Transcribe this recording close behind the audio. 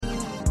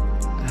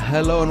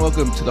Hello and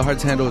welcome to the Hard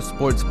to Handle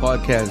Sports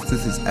Podcast.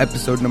 This is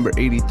episode number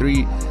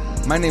 83.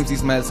 My name's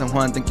Ismael San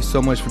Juan. Thank you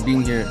so much for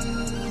being here.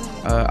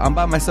 I'm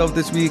by myself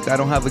this week. I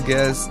don't have a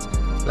guest.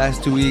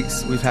 Last 2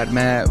 weeks, we've had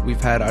Matt, we've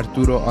had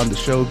Arturo on the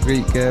show.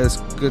 Great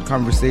guests, good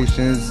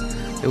conversations.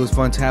 It was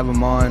fun to have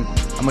them on.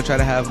 I'm going to try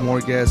to have more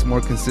guests more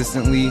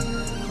consistently.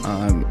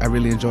 I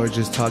really enjoy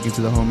just talking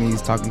to the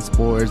homies, talking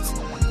sports,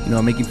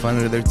 making fun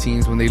of their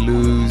teams when they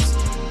lose.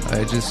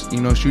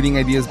 Shooting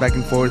ideas back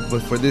and forth.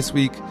 But for this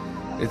week,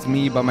 it's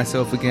me by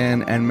myself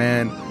again. And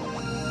man,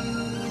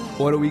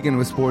 what a weekend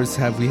of sports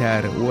have we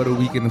had. What a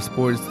weekend of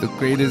sports. The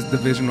greatest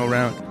divisional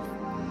round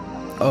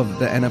of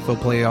the NFL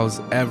playoffs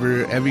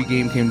ever. Every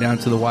game came down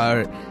to the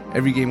wire.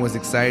 Every game was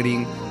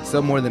exciting.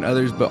 Some more than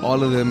others, but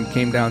all of them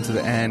came down to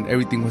the end.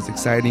 Everything was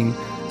exciting.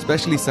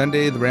 Especially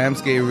Sunday, the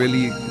Rams game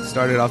really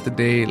started off the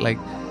day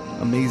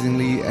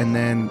amazingly. And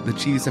then the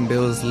Chiefs and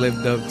Bills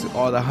lived up to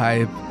all the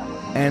hype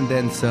and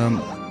then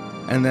some.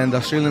 And then the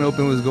Australian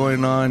Open was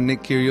going on.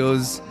 Nick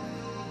Kyrgios,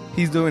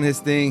 he's doing his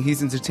thing.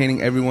 He's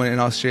entertaining everyone in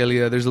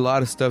Australia. There's a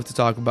lot of stuff to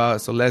talk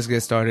about. So let's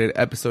get started.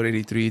 Episode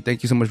 83.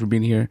 Thank you so much for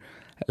being here.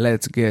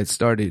 Let's get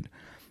started.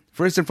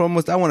 First and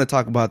foremost, I want to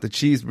talk about the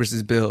Chiefs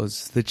versus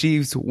Bills. The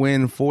Chiefs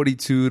win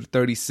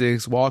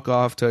 42-36,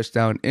 walk-off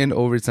touchdown in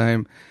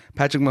overtime.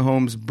 Patrick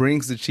Mahomes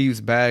brings the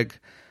Chiefs back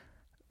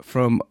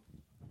from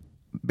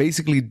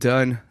basically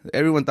done.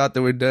 Everyone thought they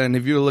were done.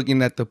 If you were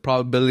looking at the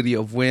probability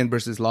of win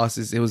versus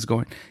losses, it was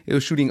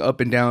shooting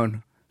up and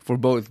down for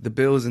both the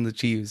Bills and the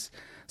Chiefs.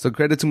 So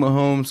credit to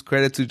Mahomes,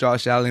 credit to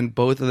Josh Allen.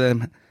 Both of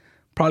them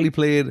probably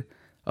played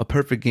a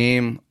perfect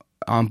game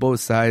on both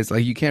sides.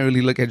 You can't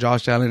really look at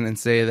Josh Allen and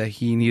say that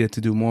he needed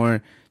to do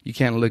more. You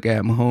can't look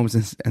at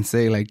Mahomes and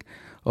say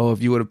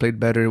if you would have played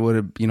better, it would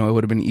have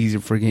been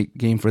easier for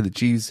game for the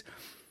Chiefs.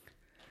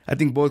 I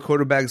think both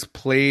quarterbacks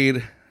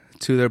played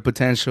to their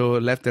potential,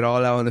 left it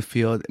all out on the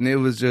field, and it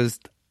was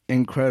just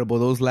incredible.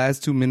 Those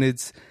last 2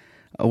 minutes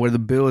where the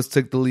Bills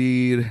took the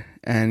lead,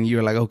 and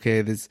you're like,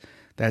 okay,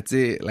 that's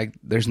it.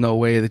 There's no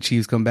way the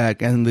Chiefs come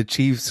back, and the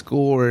Chiefs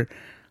score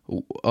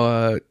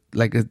a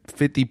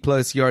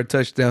 50-plus yard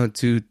touchdown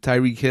to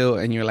Tyreek Hill,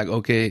 and you're like,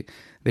 okay,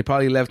 they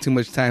probably left too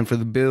much time for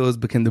the Bills,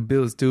 but can the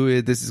Bills do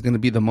it? This is going to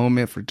be the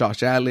moment for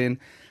Josh Allen.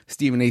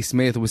 Stephen A.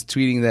 Smith was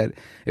tweeting that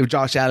if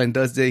Josh Allen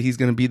does it, he's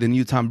going to be the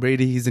new Tom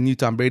Brady. He's the new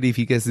Tom Brady if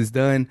he gets this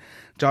done.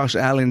 Josh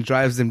Allen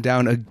drives them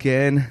down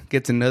again,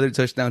 gets another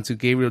touchdown to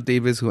Gabriel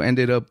Davis,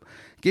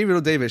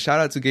 shout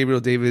out to Gabriel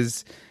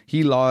Davis.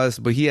 He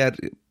lost, but he had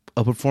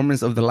a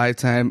performance of the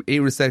lifetime,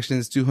 8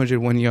 receptions,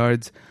 201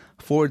 yards,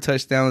 4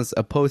 touchdowns,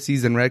 a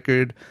postseason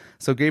record.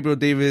 So Gabriel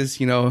Davis,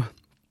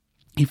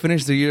 he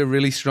finished the year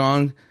really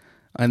strong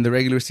in the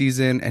regular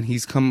season, and he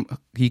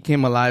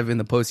came alive in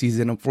the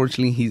postseason.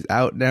 Unfortunately, he's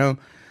out now,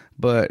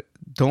 but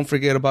don't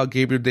forget about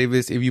Gabriel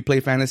Davis. If you play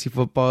fantasy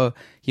football,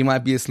 he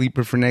might be a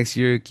sleeper for next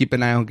year. Keep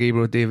an eye on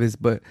Gabriel Davis.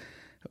 But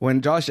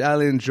when Josh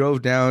Allen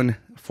drove down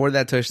for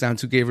that touchdown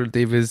to Gabriel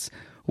Davis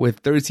with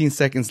 13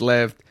 seconds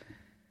left,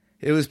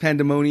 it was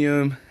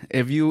pandemonium.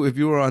 If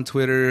you were on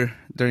Twitter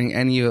during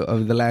any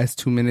of the last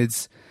 2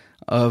 minutes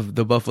of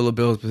the Buffalo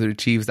Bills with the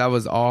Chiefs, that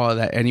was all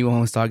that anyone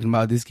was talking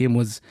about. This game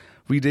was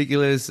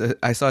ridiculous.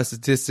 I saw a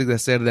statistic that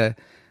said that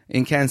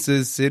in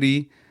Kansas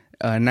City,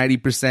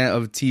 90%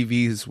 of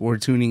TVs were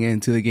tuning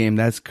into the game.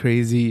 That's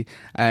crazy.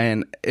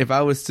 And if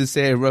I was to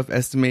say a rough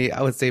estimate,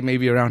 I would say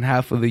maybe around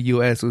half of the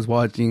U.S. was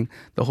watching.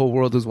 The whole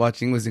world was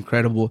watching. It was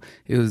incredible.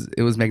 It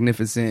was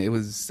magnificent. It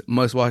was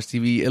must-watch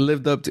TV. It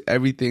lived up to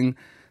everything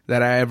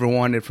that I ever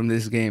wanted from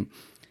this game.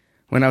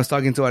 When I was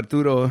talking to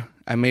Arturo,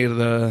 I made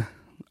the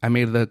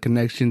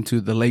connection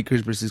to the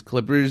Lakers versus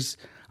Clippers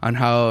on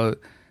how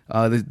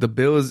the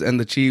Bills and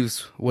the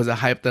Chiefs was a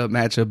hyped up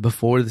matchup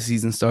before the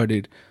season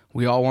started.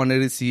 We all wanted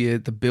to see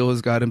it. The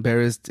Bills got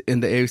embarrassed in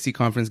the AFC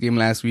conference game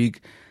last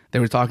week. They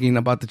were talking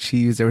about the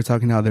Chiefs. They were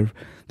talking how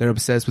they're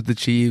obsessed with the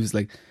Chiefs.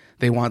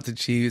 They want the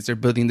Chiefs. They're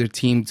building their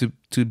team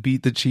to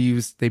beat the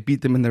Chiefs. They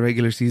beat them in the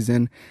regular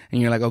season. And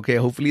you're like, okay,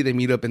 hopefully they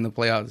meet up in the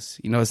playoffs.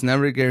 It's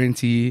never a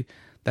guarantee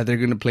that they're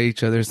going to play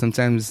each other.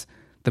 Sometimes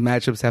the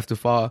matchups have to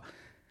fall.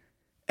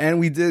 And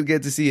we did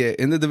get to see it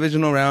in the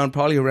divisional round,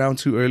 probably a round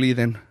too early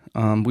than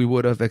we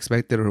would have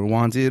expected or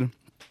wanted.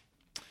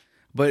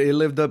 But it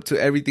lived up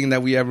to everything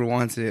that we ever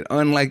wanted.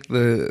 Unlike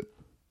the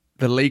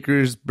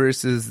Lakers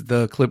versus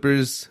the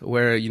Clippers,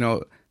 where,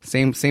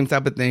 same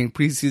type of thing,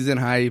 preseason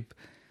hype,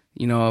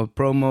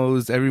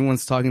 promos,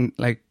 everyone's talking,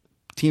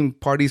 team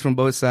parties from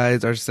both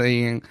sides are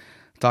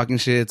talking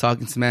shit,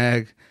 talking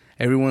smack.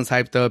 Everyone's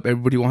hyped up.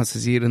 Everybody wants to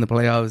see it in the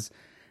playoffs.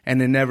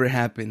 And it never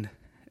happened.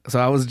 So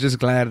I was just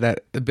glad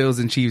that the Bills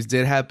and Chiefs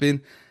did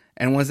happen.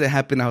 And once it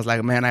happened, I was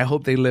like, man, I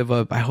hope they live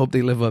up. I hope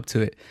they live up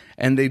to it.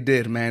 And they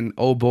did, man.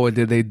 Oh boy,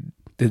 did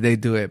they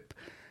do it.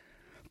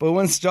 But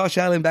once Josh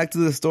Allen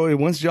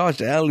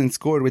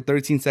scored with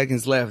 13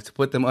 seconds left to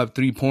put them up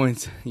 3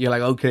 points, you're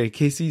like, okay,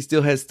 KC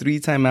still has 3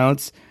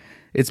 timeouts.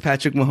 It's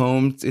Patrick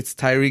Mahomes. It's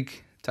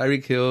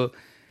Tyreek Hill.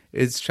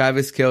 It's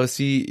Travis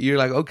Kelce. You're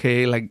like,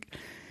 okay,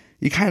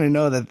 you kind of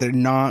know that they're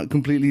not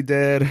completely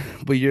dead,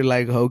 but you're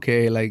like,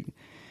 okay,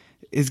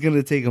 it's going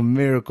to take a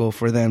miracle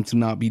for them to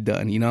not be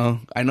done, you know?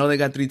 I know they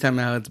got 3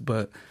 timeouts,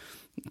 but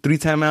 3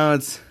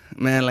 timeouts,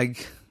 man,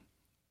 like,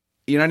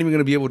 you're not even going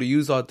to be able to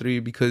use all 3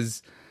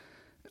 because,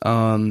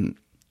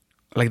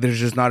 like, there's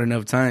just not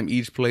enough time.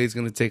 Each play is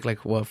going to take,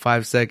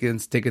 5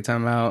 seconds, take a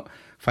timeout,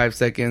 5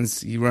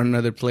 seconds, you run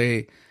another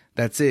play.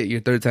 That's it.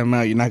 Your third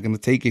timeout, you're not going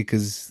to take it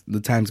because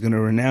the time's going to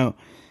run out.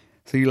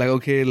 So you're like,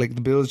 okay, like,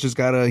 the Bills just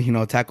got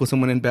to, tackle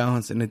someone in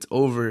bounds, and it's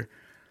over.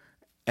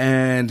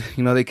 And,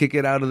 they kick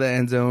it out of the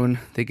end zone.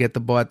 They get the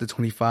ball at the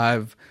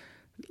 25.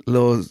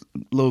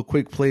 Little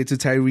quick play to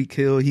Tyreek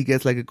Hill. He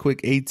gets like a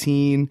quick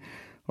 18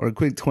 or a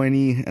quick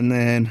 20. And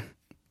then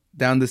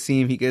down the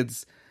seam, he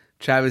gets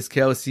Travis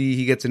Kelce.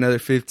 He gets another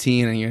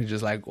 15. And you're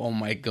just like, oh,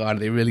 my God,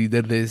 they really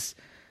did this.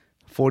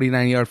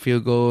 49-yard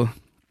field goal.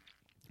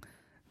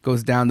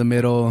 Goes down the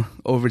middle.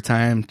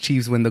 Overtime.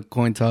 Chiefs win the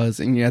coin toss.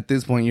 And at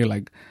this point, you're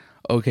like,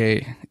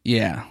 okay,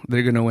 yeah,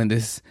 they're going to win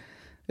this.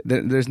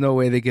 There's no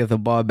way they give the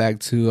ball back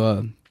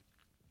to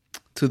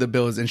the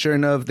Bills. And sure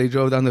enough, they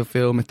drove down the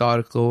field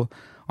methodical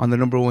on the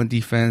number 1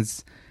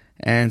 defense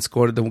and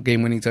scored the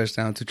game-winning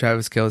touchdown to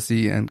Travis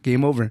Kelce, and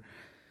game over.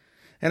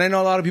 And I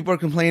know a lot of people are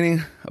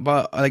complaining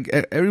about, like,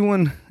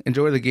 everyone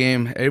enjoyed the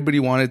game.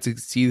 Everybody wanted to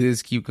see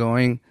this keep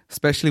going,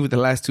 especially with the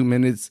last 2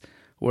 minutes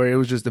where it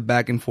was just a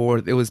back and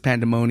forth. It was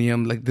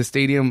pandemonium. Like, the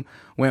stadium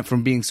went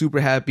from being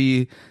super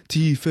happy,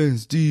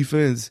 defense,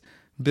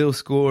 Bills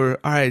score.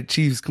 All right,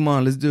 Chiefs, come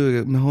on, let's do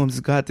it. Mahomes has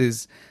got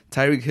this.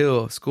 Tyreek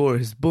Hill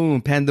scores.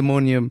 Boom,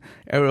 pandemonium.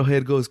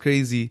 Arrowhead goes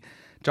crazy.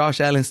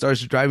 Josh Allen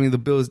starts driving the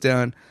Bills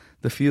down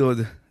the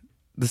field.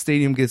 The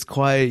stadium gets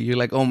quiet. You're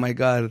like, oh my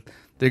God,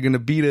 they're going to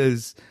beat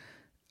us.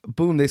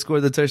 Boom, they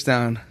score the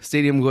touchdown.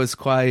 Stadium goes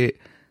quiet.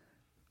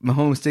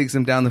 Mahomes takes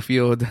him down the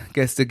field,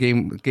 gets the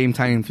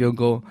game-tying field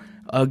goal.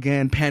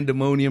 Again,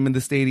 pandemonium in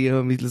the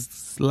stadium. He's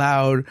just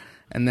loud.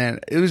 And then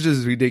it was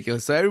just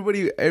ridiculous. So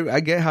I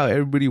get how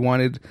everybody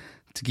wanted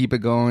to keep it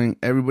going.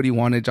 Everybody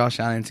wanted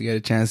Josh Allen to get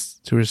a chance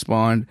to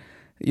respond.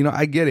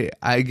 I get it.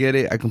 I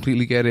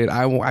completely get it.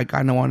 I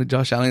kind of wanted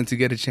Josh Allen to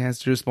get a chance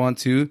to respond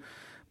too.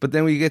 But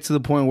then we get to the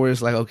point where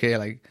it's like, okay,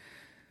 like,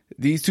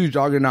 these 2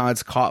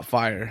 juggernauts caught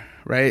fire,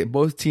 right?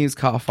 Both teams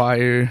caught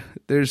fire.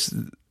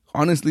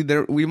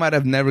 We might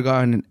have never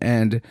gotten an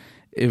end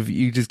if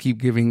you just keep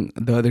giving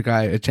the other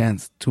guy a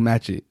chance to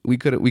match it. We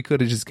could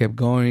have just kept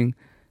going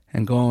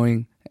and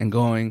going and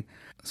going.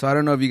 So I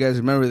don't know if you guys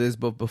remember this,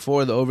 but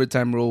before, the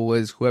overtime rule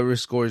was whoever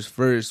scores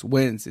first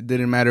wins. It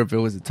didn't matter if it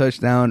was a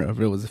touchdown or if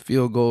it was a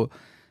field goal.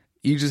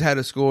 You just had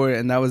to score,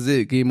 and that was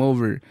it. Game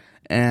over.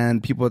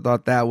 And people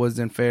thought that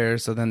wasn't fair,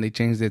 so then they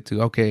changed it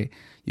to, okay,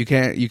 you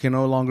can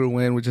no longer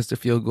win with just a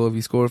field goal. If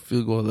you score a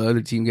field goal, the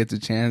other team gets a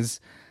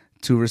chance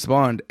to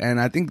respond. And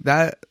I think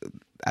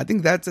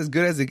that's as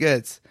good as it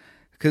gets.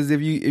 Because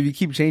if you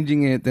keep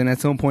changing it, then at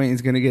some point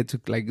it's gonna get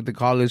to like the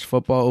college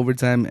football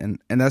overtime, and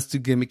that's too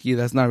gimmicky.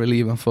 That's not really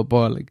even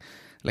football.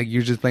 Like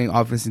you're just playing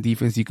offense and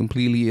defense. You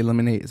completely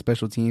eliminate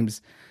special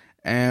teams.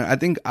 And I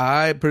think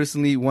I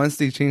personally, once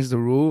they changed the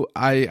rule,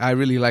 I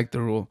really like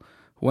the rule.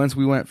 Once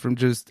we went from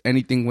just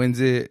anything wins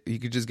it, you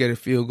could just get a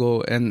field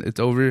goal and it's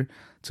over,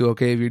 to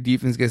okay, if your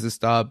defense gets a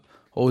stop,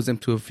 holds them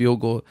to a field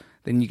goal,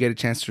 then you get a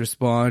chance to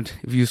respond.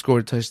 If you score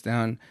a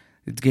touchdown,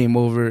 it's game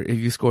over. If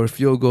you score a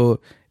field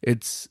goal,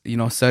 it's,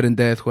 sudden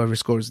death. Whoever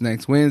scores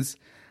next wins.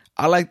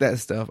 I like that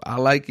stuff. I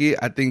like it.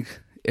 I think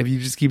if you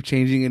just keep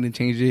changing it and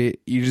change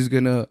it, you're just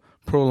going to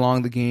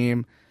prolong the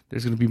game.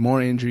 There's going to be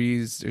more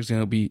injuries. There's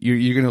going to be,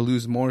 you're going to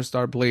lose more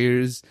star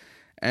players.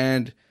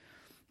 And,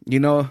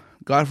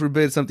 God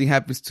forbid something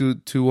happens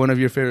to one of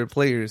your favorite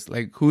players.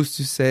 Like, who's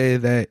to say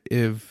that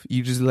if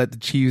you just let the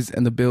Chiefs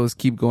and the Bills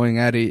keep going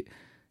at it,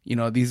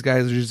 these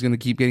guys are just going to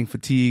keep getting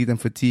fatigued,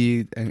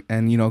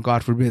 and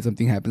God forbid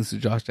something happens to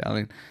Josh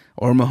Allen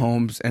or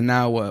Mahomes. And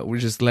now what? We're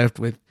just left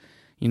with,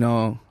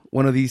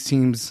 one of these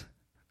teams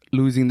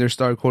losing their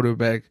star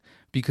quarterback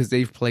because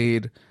they've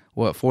played,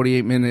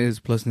 48 minutes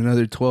plus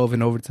another 12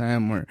 in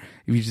overtime. Or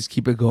if you just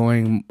keep it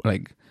going,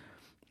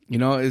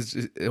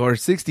 or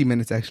 60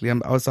 minutes actually.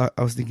 I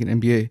was thinking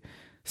NBA.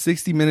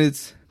 60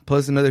 minutes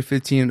plus another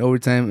 15 in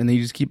overtime, and then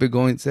you just keep it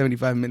going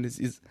 75 minutes.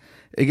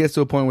 It gets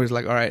to a point where it's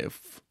like, all right,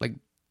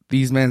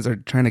 these men are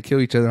trying to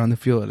kill each other on the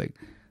field. Like,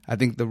 I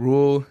think the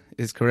rule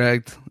is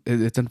correct.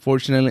 It's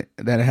unfortunate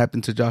that it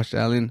happened to Josh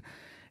Allen.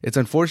 It's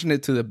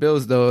unfortunate to the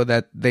Bills though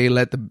that they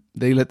let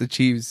the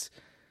Chiefs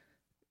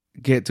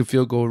get to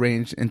field goal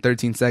range in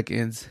 13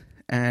 seconds.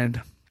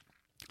 And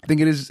I think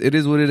it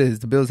is what it is.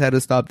 The Bills had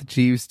to stop the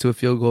Chiefs to a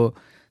field goal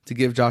to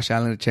give Josh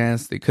Allen a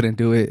chance. They couldn't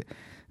do it.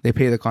 They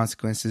pay the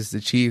consequences.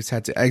 The Chiefs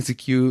had to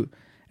execute,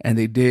 and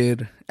they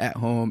did at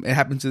home. It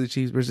happened to the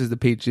Chiefs versus the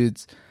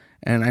Patriots.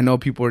 And I know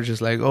people are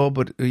just like, oh,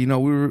 but, we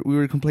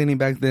were complaining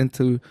back then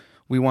too.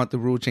 We want the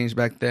rule changed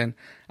back then.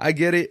 I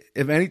get it.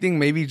 If anything,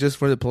 maybe just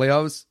for the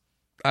playoffs.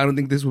 I don't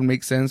think this would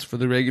make sense for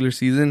the regular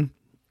season.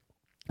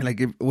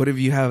 Like, what if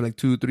you have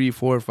 2, 3,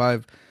 4,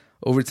 5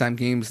 overtime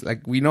games?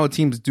 Like, we know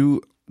teams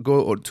do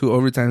go to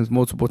overtimes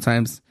multiple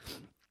times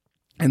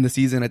in the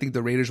season. I think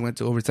the Raiders went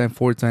to overtime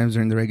 4 times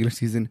during the regular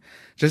season.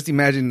 Just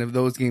imagine if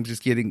those games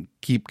just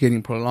keep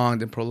getting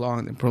prolonged and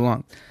prolonged and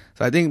prolonged.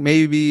 So I think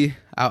maybe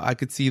I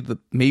could see the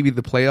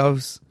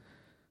playoffs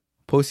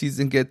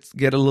postseason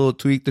get a little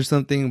tweaked or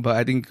something, but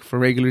I think for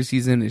regular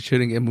season it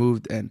shouldn't get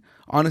moved. And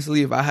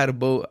honestly, if I had a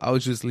vote, I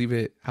would just leave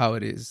it how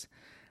it is.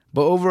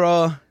 But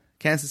overall,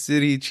 Kansas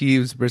City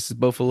Chiefs versus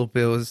Buffalo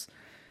Bills.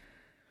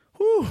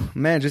 Whew,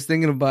 man, just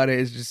thinking about it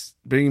is just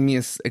bringing me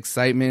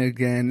excitement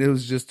again. It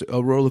was just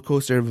a roller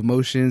coaster of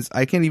emotions.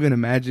 I can't even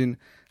imagine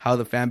how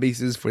the fan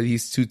bases for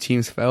these two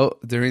teams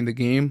felt during the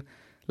game,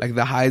 like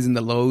the highs and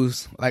the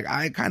lows. Like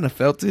I kind of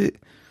felt it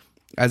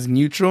as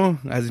neutral,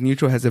 as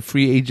a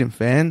free agent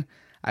fan.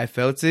 I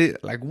felt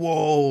it like,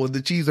 whoa,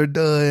 the Chiefs are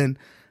done.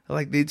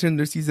 Like they turned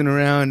their season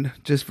around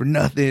just for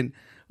nothing.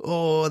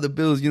 Oh, the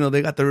Bills,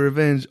 they got the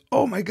revenge.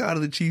 Oh my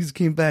God, the Chiefs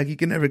came back. You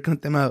can never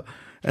cut them out.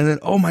 And then,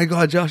 oh my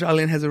God, Josh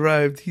Allen has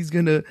arrived. He's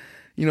going to,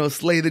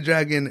 slay the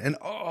dragon. And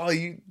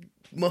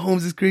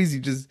Mahomes is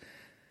crazy.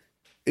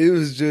 It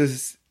was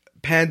just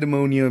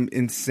pandemonium,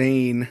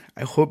 insane.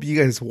 I hope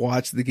you guys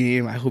watched the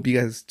game. I hope you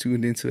guys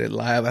tuned into it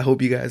live. I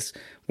hope you guys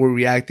were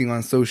reacting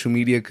on social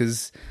media,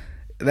 because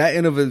that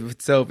in of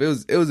itself,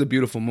 it was a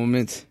beautiful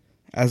moment.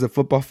 As a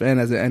football fan,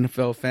 as an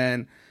NFL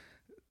fan,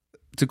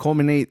 to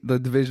culminate the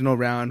divisional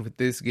round with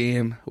this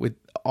game, with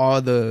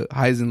all the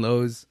highs and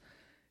lows,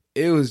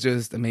 it was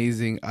just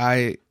amazing.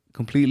 I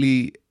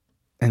completely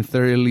and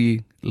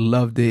thoroughly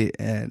loved it.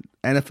 And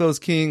NFL's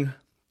king,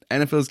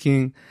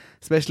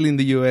 especially in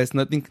the U.S.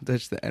 Nothing can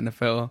touch the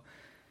NFL.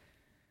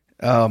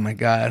 Oh my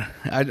God.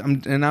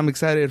 I'm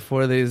excited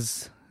for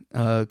this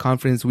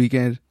conference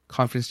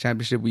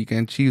championship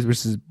weekend. Chiefs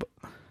versus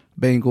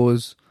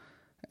Bengals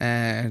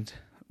and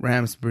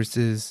Rams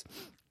versus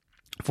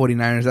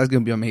 49ers. That's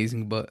going to be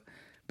amazing. But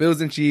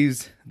Bills and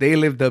Chiefs, they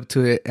lived up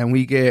to it. And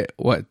we get,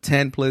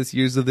 10 plus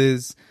years of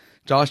this.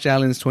 Josh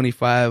Allen's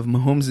 25.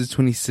 Mahomes is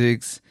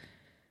 26.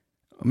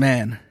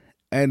 Man.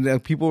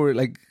 And people were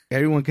like,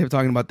 everyone kept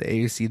talking about the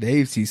AFC. The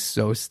AFC is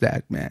so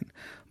stacked, man.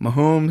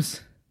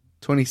 Mahomes,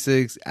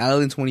 26.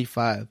 Allen,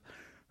 25.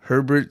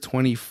 Herbert,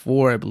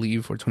 24, I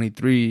believe, or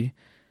 23.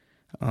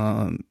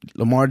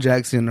 Lamar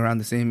Jackson, around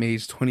the same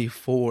age,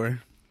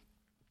 24.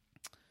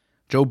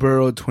 Joe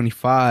Burrow,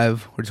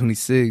 25 or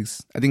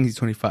 26. I think he's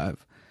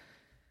 25.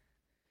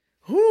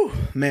 Whew,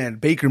 man.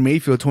 Baker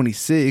Mayfield,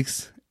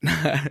 26.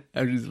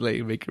 I'm just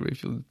like, Baker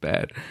Mayfield is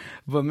bad.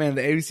 But, man,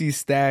 the AFC is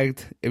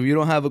stacked. If you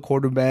don't have a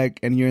quarterback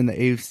and you're in the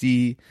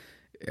AFC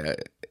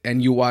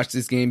and you watch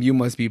this game, you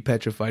must be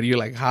petrified. You're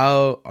like,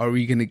 how are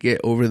we going to get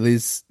over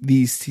these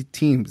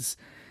teams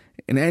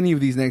in any of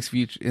these next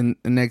few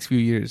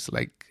years?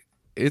 Like,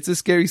 it's a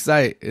scary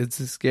sight. It's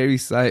a scary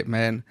sight,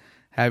 man,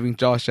 having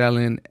Josh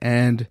Allen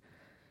and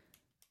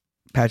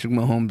Patrick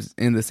Mahomes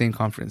in the same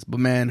conference. But,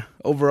 man,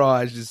 overall,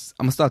 I'm going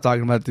to stop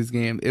talking about this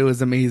game. It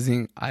was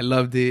amazing. I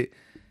loved it.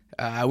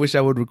 I wish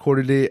I would have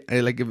recorded it.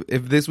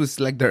 If this was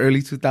like the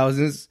early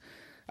 2000s,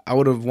 I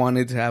would have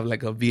wanted to have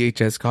like a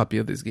VHS copy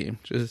of this game.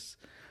 Just,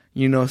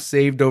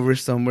 saved over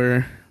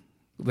somewhere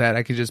that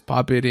I could just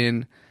pop it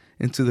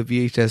into the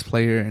VHS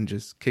player and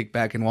just kick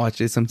back and watch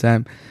it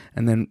sometime.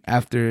 And then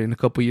in a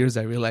couple years,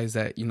 I realized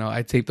that,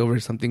 I taped over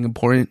something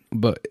important,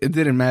 but it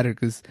didn't matter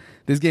because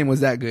this game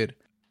was that good.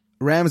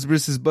 Rams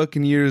versus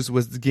Buccaneers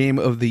was the game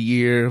of the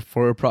year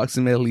for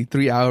approximately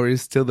 3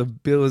 hours till the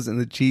Bills and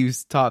the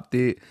Chiefs topped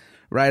it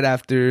right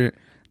after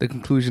the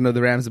conclusion of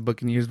the Rams and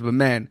Buccaneers. But,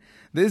 man,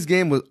 this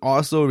game was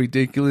also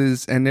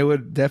ridiculous, and it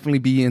would definitely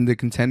be in the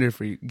contender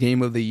for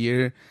game of the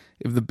year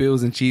if the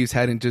Bills and Chiefs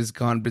hadn't just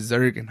gone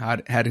berserk and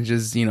hadn't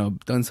just,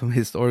 done some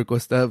historical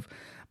stuff.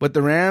 But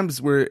the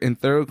Rams were in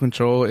thorough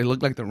control. It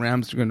looked like the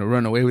Rams were going to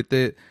run away with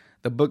it.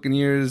 The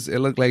Buccaneers, it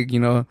looked like,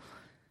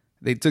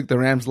 they took the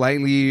Rams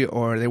lightly,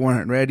 or they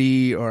weren't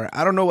ready, or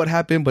I don't know what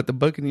happened, but the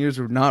Buccaneers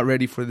were not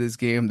ready for this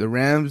game. The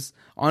Rams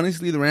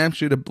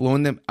should have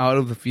blown them out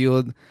of the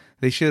field.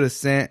 They should have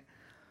sent,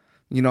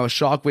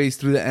 shockwaves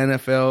through the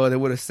NFL. They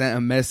would have sent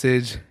a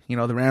message.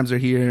 The Rams are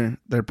here.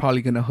 They're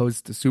probably going to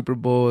host the Super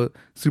Bowl.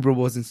 Super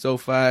Bowl's in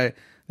SoFi.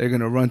 They're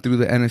going to run through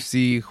the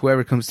NFC.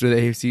 Whoever comes through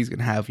the AFC is going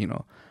to have,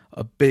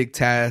 a big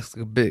task.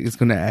 It's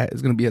going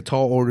to be a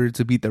tall order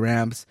to beat the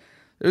Rams.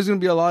 There's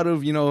going to be a lot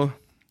of,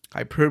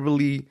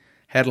 hyperbole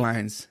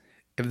headlines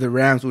if the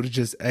Rams would have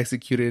just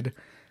executed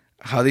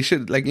how they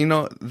should.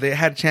 They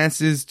had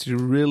chances to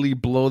really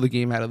blow the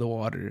game out of the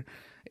water.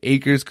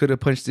 Akers could have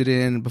punched it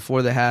in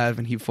before the half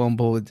and he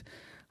fumbled.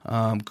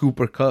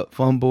 Cooper Kupp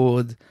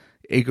fumbled.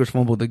 Akers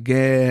fumbled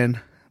again.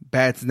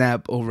 Bad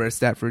snap over at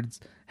Stafford's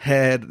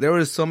head. There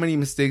were so many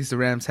mistakes the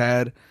Rams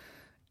had.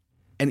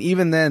 And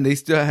even then, they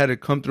still had a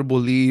comfortable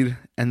lead.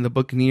 And the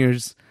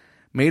Buccaneers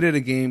made it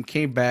a game,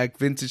 came back,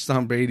 vintage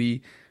Tom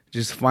Brady,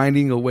 just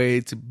finding a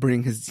way to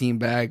bring his team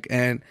back.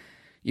 And,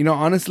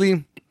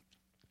 honestly,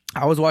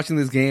 I was watching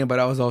this game, but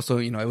I was also,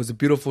 it was a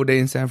beautiful day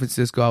in San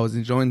Francisco. I was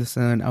enjoying the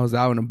sun. I was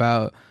out and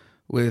about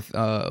with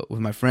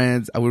my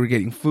friends. We were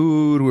getting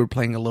food. We were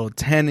playing a little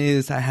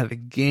tennis. I had the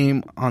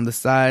game on the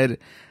side.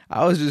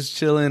 I was just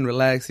chilling,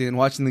 relaxing,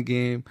 watching the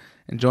game,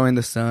 enjoying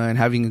the sun,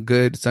 having a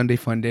good Sunday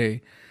fun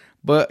day.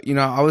 But,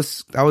 I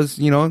was,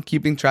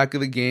 keeping track of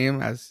the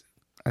game as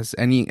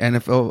any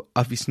NFL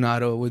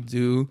aficionado would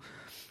do.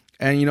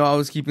 And, I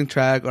was keeping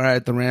track. All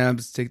right, the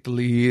Rams take the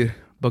lead.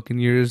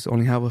 Buccaneers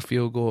only have a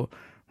field goal.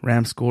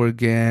 Rams score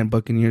again.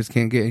 Buccaneers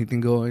can't get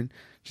anything going.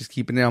 Just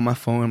keeping it on my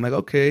phone. I'm like,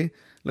 okay,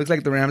 looks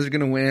like the Rams are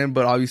going to win,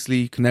 but obviously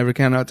you can never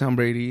count out Tom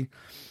Brady.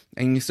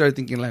 And you start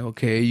thinking like,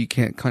 okay, you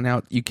can't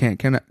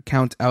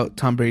count out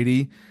Tom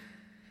Brady.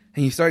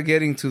 And you start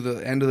getting to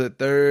the end of the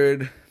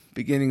third,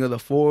 beginning of the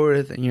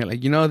fourth, and you're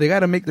like, they got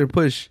to make their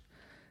push.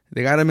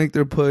 They got to make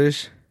their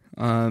push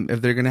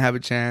if they're going to have a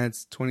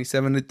chance.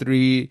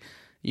 27-3.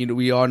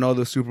 We all know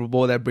the Super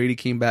Bowl that Brady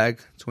came back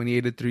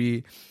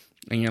 28-3.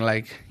 And you're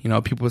like,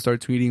 people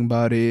start tweeting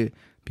about it.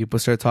 People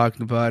start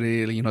talking about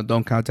it.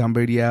 Don't count Tom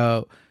Brady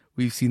out.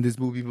 We've seen this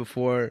movie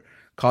before.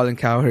 Colin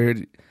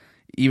Cowherd,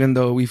 even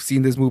though we've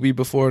seen this movie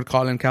before,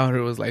 Colin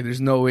Cowherd was like, there's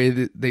no way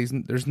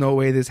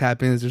this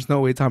happens. There's no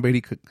way Tom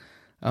Brady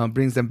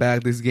brings them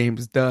back. This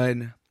game's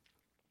done.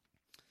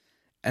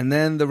 And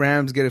then the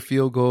Rams get a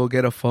field goal,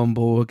 get a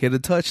fumble, get a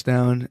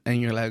touchdown.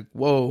 And you're like,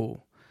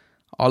 whoa.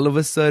 All of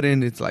a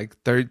sudden, it's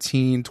like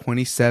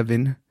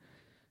 13-27.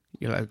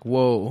 You're like,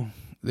 whoa.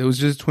 It was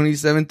just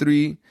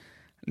 27-3.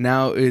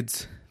 Now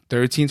it's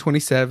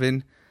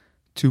 13-27.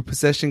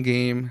 2-possession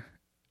game.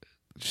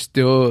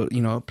 Still,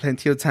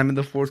 plenty of time in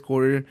the fourth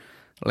quarter.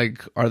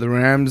 Like, are the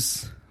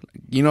Rams...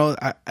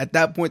 at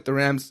that point, the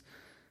Rams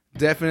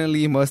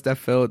definitely must have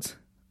felt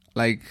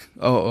like,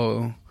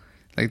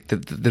 like,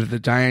 did the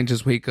Giant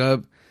just wake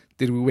up?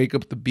 Did we wake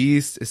up the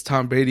beast? Is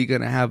Tom Brady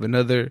going to have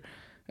another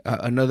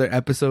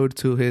episode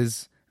to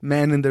his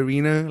Man in the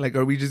Arena? Like,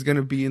 are we just going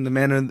to be in the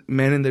Man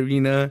in the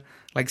Arena,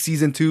 like,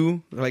 season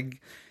 2?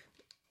 Like,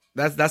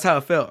 that's how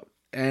it felt.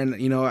 And,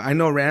 I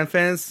know Ram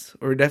fans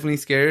were definitely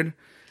scared.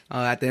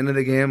 At the end of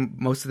the game,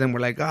 most of them were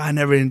like,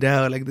 never in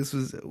doubt. Like,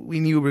 we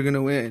knew we were going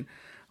to win.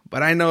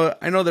 But I know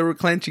they were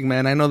clenching,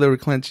 man. I know they were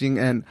clenching.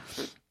 And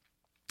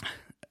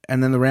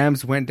then the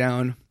Rams went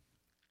down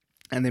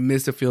and they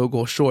missed a field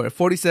goal short. A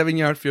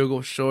 47-yard field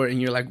goal short.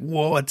 And you're like,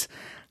 what?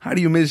 How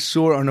do you miss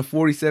short on a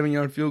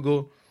 47-yard field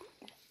goal?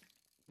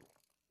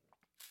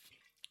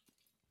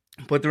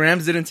 But the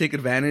Rams didn't take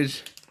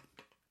advantage.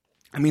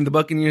 I mean, the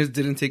Buccaneers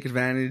didn't take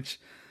advantage.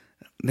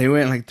 They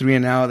went like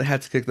 3-and-out. They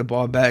had to kick the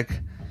ball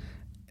back.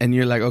 And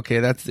you're like, okay,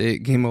 that's it.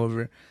 Game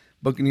over.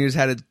 Buccaneers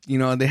had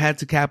to, they had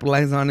to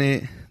capitalize on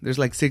it. There's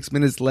like 6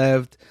 minutes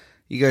left.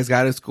 You guys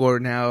got to score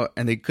now.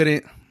 And they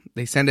couldn't.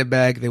 They send it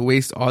back. They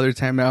waste all their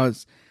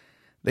timeouts.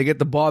 They get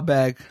the ball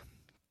back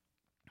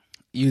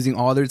using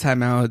all their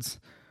timeouts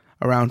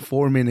around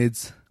 4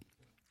 minutes.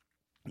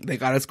 They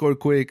got to score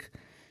quick.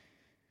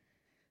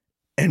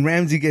 And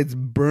Ramsey gets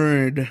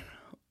burned.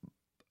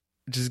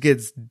 Just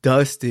gets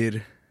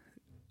dusted.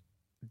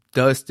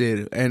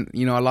 And,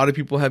 a lot of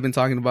people have been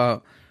talking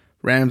about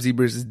Ramsey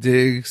versus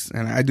Diggs,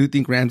 and I do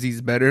think Ramsey's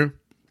better.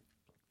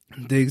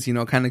 Diggs,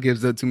 kind of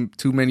gives up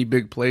too many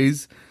big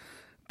plays.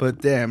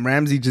 But damn,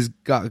 Ramsey just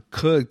got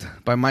cooked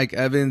by Mike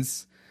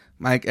Evans.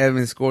 Mike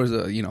Evans scores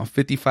a,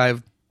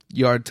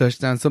 55-yard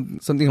touchdown,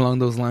 something along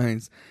those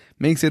lines.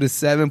 Makes it a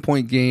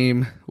 7-point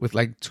game with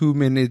like 2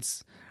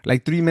 minutes,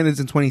 like 3 minutes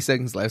and 20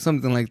 seconds left,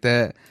 something like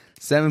that.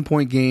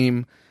 7-point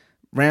game.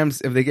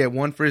 Rams, if they get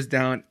one first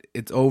down,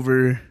 it's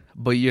over.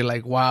 But you're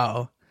like,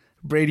 wow,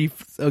 Brady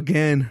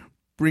again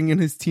bringing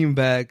his team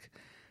back.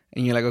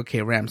 And you're like,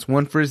 okay, Rams,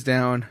 one first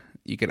down.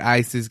 You could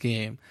ice this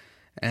game.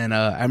 And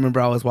I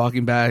remember I was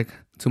walking back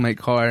to my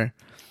car.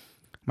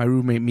 My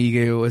roommate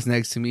Miguel was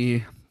next to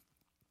me.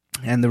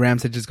 And the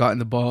Rams had just gotten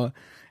the ball.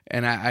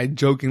 And I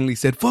jokingly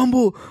said,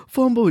 fumble,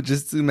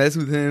 just to mess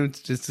with him,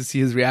 just to see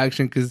his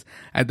reaction. Because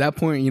at that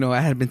point,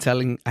 I had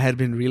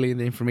been relaying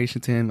the information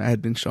to him. I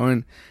had been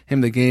showing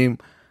him the game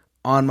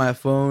on my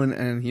phone.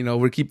 And,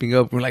 we're keeping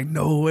up. We're like,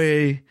 no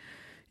way.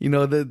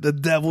 The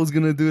devil's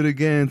going to do it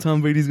again.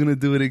 Tom Brady's going to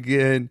do it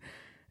again.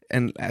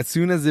 And as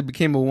soon as it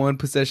became a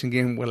one-possession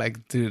game, we're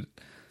like, dude,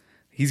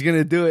 he's going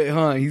to do it,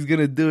 huh? He's going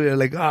to do it.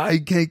 Like,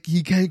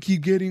 he can't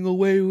keep getting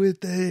away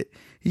with it.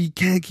 He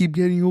can't keep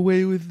getting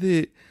away with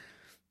it.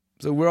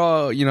 So we're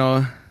all,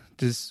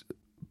 just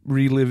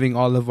reliving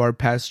all of our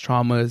past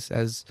traumas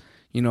as,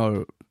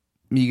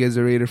 Miguel's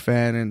a Raider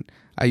fan and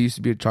I used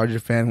to be a Charger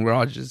fan. We're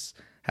all just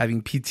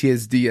having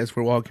PTSD as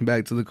we're walking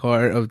back to the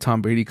car of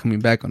Tom Brady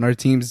coming back on our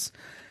teams.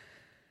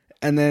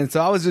 And then,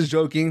 so I was just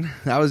joking.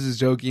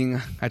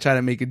 I tried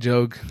to make a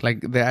joke.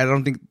 Like, I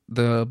don't think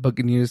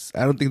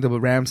the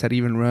Rams had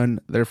even run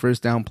their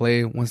first down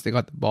play once they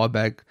got the ball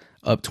back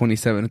up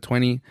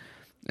 27-20.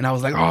 And I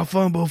was like, oh,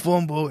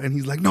 fumble. And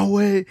he's like, no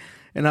way.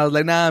 And I was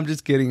like, nah, I'm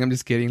just kidding.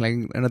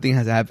 Like, nothing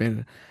has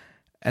happened.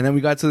 And then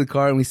we got to the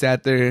car and we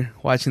sat there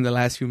watching the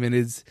last few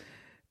minutes.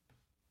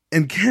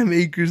 And Cam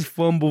Akers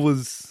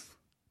fumbles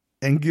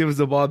and gives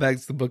the ball back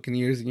to the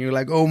Buccaneers. And you're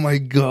like, oh my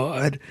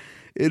God.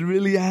 It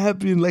really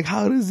happened. Like,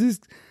 how does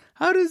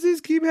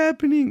this keep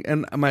happening?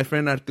 And my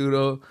friend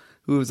Arturo,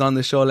 who was on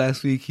the show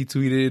last week, he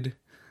tweeted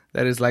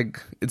that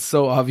it's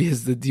so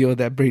obvious the deal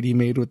that Brady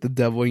made with the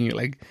devil. And you're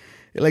like,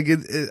 Like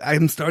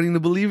I'm starting to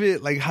believe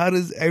it. Like, how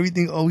does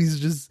everything always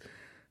just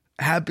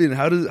happen?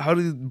 How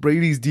does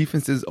Brady's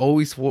defenses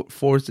always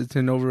force a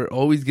turnover,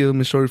 always give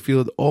him a short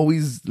field,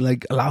 always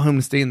like allow him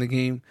to stay in the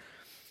game?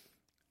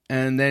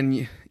 And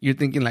then you're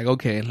thinking like,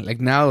 okay, like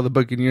now the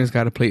Buccaneers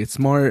got to play it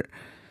smart.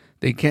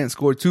 They can't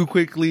score too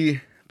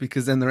quickly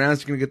because then the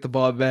Rams are going to get the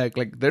ball back.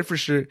 Like, they're for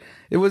sure.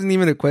 It wasn't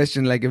even a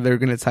question like if they're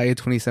going to tie it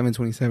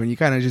 27-27. You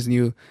kind of just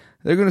knew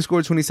they're going to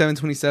score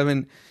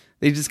 27-27.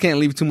 They just can't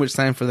leave too much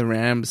time for the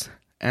Rams.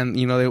 And,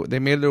 you know, they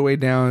made their way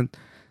down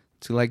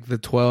to like the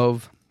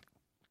 12.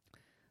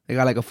 They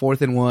got like a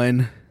 4th and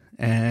 1.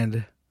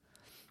 And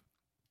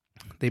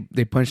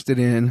they punched it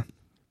in.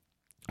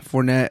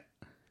 Fournette,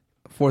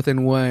 4th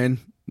and 1.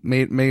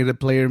 Made a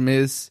player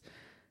miss.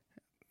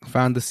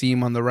 Found the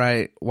seam on the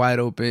right, wide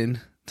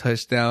open,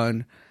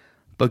 touchdown.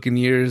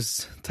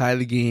 Buccaneers tie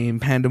the game,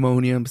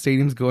 pandemonium,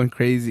 stadium's going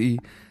crazy,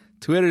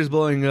 Twitter's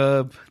blowing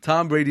up.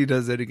 Tom Brady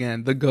does it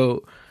again, the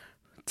GOAT.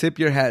 Tip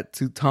your hat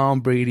to Tom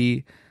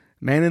Brady.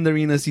 Man in the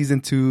Arena season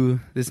 2.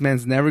 This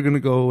man's never going to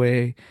go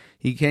away.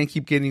 He can't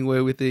keep getting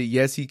away with it.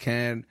 Yes, he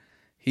can.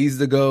 He's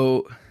the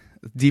GOAT.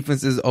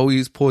 Defenses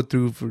always pull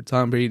through for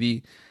Tom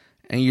Brady.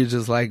 And you're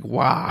just like,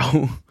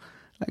 wow.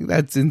 Like,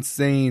 that's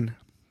insane.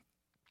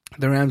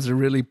 The Rams are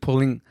really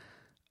pulling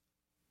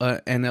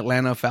an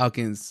Atlanta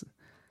Falcons.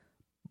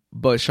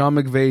 But Sean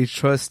McVay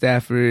trusts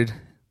Stafford,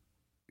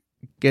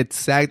 gets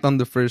sacked on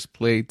the first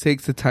play,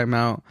 takes the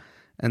timeout,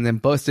 and then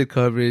busted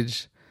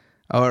coverage.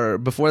 Or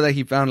before that,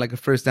 he found like a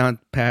first down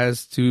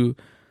pass to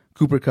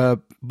Cooper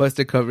Kupp,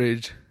 busted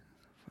coverage,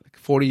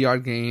 like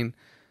 40-yard gain.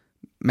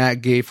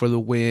 Matt Gay for the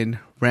win.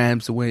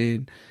 Rams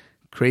win.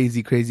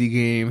 Crazy, crazy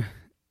game.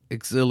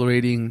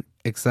 Exhilarating,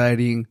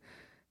 exciting,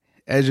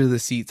 edge of the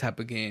seat type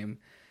of game.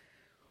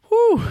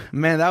 Whew,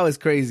 man, that was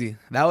crazy.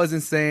 That was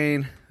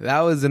insane.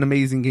 That was an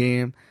amazing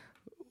game.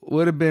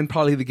 Would have been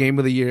probably the game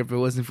of the year if it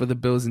wasn't for the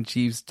Bills and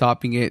Chiefs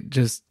topping it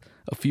just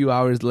a few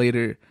hours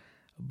later.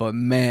 But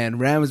man,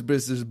 Rams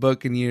versus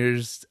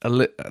Buccaneers,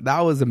 that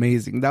was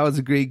amazing. That was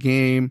a great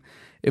game.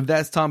 If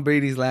that's Tom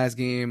Brady's last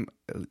game,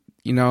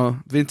 you know,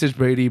 vintage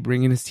Brady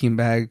bringing his team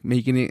back,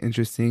 making it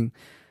interesting,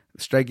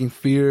 striking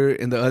fear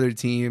in the other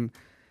team,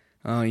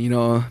 you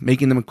know,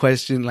 making them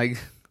question like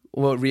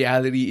what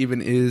reality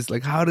even is.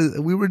 Like,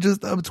 we were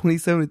just up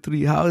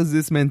 27-3. How is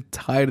this man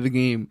tied of the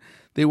game?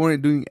 They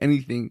weren't doing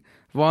anything.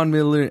 Von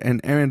Miller and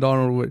Aaron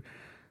Donald were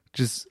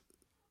just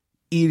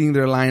eating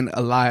their line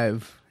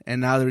alive,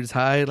 and now they're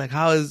tied. Like,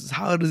 how does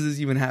this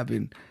even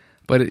happen?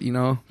 But you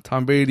know,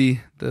 Tom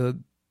Brady, the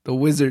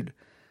wizard,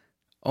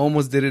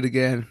 almost did it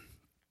again.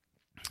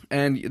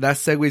 And that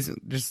segues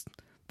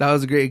that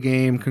was a great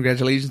game.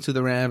 Congratulations to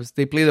the Rams.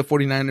 They play the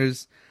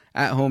 49ers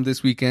at home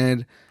this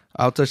weekend.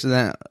 I'll touch on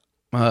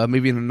that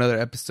maybe in another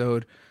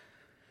episode.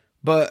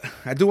 But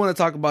I do want to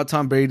talk about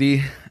Tom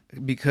Brady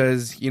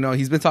because, you know,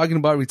 he's been talking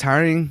about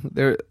retiring.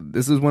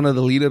 This is one of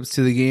the lead-ups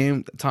to the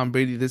game. Tom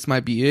Brady, this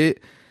might be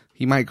it.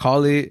 He might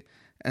call it.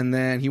 And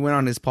then he went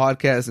on his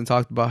podcast and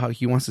talked about how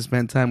he wants to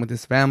spend time with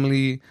his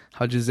family,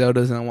 how Giselle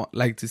doesn't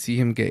like to see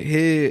him get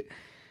hit.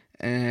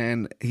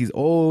 And he's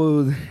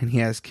old and he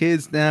has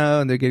kids now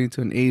and they're getting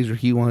to an age where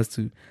he wants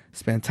to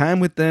spend time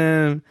with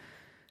them.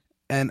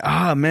 And,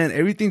 man,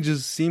 everything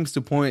just seems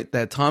to point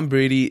that Tom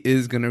Brady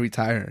is going to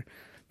retire.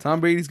 Tom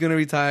Brady's going to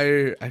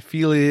retire. I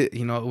feel it.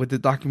 You know, with the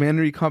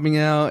documentary coming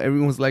out,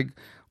 everyone's like,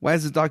 why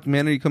is this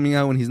documentary coming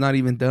out when he's not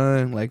even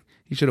done? Like,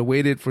 he should have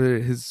waited for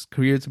his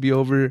career to be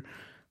over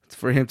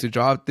for him to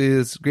drop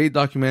this great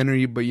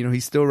documentary. But, you know,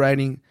 he's still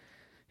writing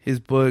his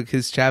book,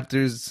 his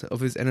chapters of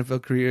his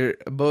NFL career.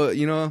 But,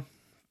 you know,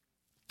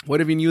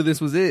 what if he knew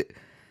this was it?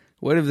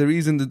 What if the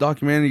reason the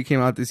documentary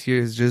came out this year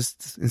is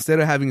just, instead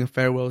of having a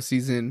farewell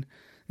season,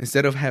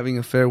 instead of having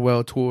a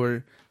farewell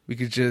tour, we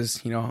could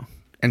just, you know,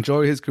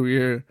 enjoy his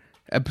career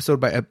episode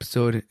by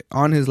episode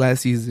on his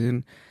last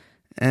season.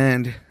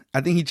 And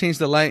I think he changed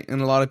the light in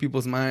a lot of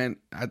people's mind.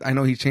 I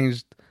know he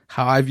changed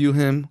how I view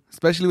him,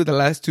 especially with the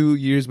last 2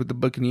 years with the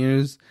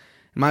Buccaneers.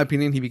 In my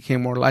opinion, he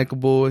became more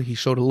likable. He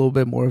showed a little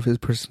bit more of his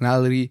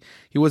personality.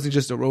 He wasn't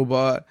just a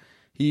robot.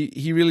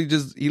 He really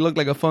he looked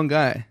like a fun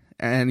guy.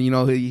 And, you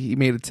know, he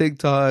made a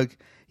TikTok.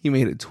 He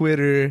made a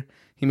Twitter.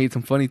 He made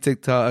some funny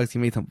TikToks. He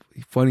made some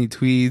funny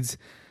tweets.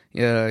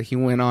 Yeah, he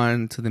went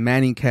on to the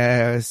Manning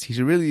cast.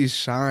 He really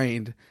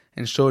shined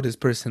and showed his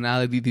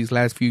personality these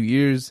last few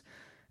years.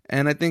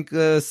 And I think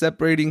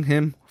separating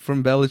him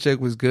from Belichick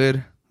was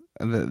good.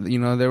 You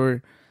know,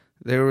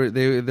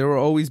 they will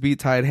always be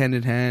tied hand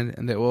in hand,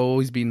 and they will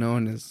always be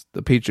known as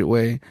the Patriot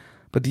way.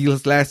 But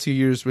these last 2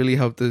 years really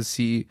helped us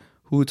see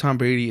who Tom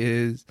Brady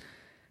is.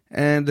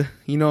 And,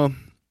 you know,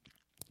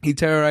 he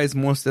terrorized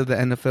most of the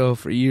NFL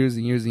for years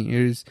and years and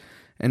years.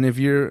 And if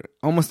you're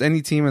almost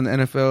any team in the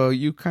NFL,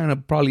 you kind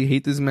of probably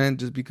hate this man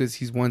just because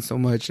he's won so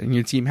much and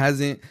your team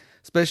hasn't,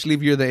 especially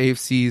if you're the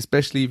AFC,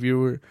 especially if you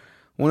were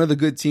one of the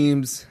good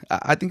teams.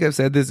 I think I've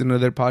said this in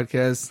another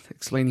podcast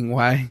explaining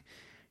why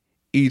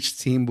each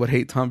team would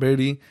hate Tom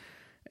Brady.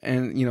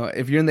 And, you know,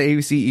 if you're in the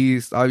AFC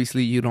East,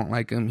 obviously you don't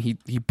like him. He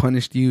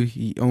punished you.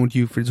 He owned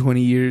you for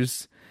 20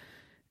 years.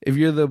 If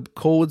you're the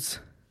Colts,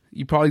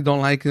 you probably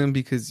don't like him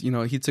because, you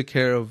know, he took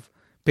care of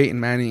Peyton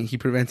Manning. He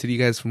prevented you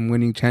guys from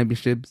winning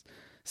championships.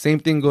 Same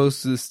thing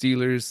goes to the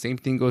Steelers. Same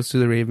thing goes to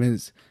the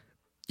Ravens.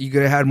 You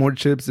could have had more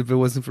chips if it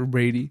wasn't for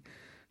Brady.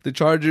 The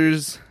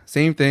Chargers,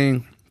 same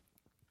thing.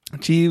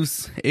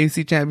 Chiefs,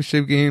 AFC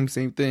Championship game,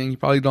 same thing. You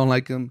probably don't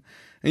like him.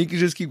 And you can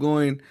just keep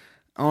going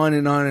on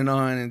and on and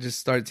on and just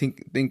start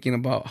thinking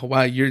about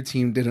why your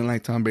team didn't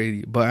like Tom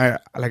Brady.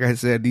 But like I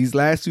said, these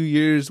last 2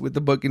 years with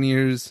the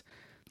Buccaneers,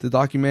 the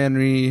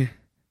documentary,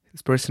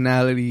 his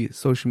personality,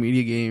 social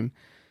media game,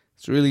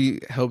 it's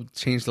really helped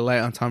change the light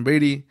on Tom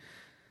Brady.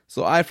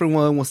 So I, for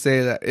one, will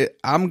say that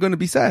I'm going to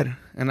be sad.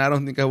 And I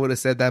don't think I would have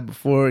said that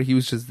before. He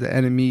was just the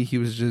enemy. He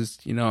was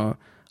just, you know,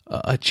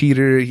 a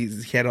cheater. He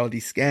had all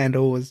these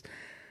scandals.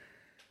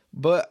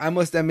 But I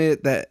must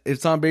admit that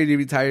if Tom Brady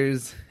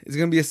retires, it's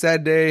going to be a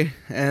sad day.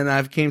 And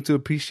I've came to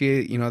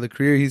appreciate, you know, the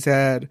career he's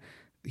had.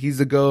 He's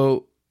the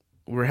GOAT.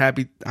 We're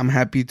happy. I'm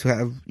happy to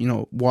have, you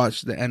know,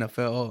 watched the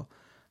NFL.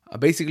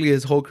 Basically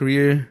his whole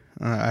career.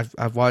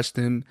 I've watched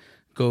him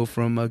go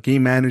from a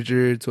game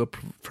manager to a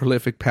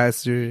prolific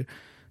passer,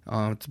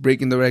 to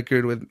breaking the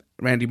record with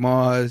Randy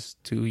Moss,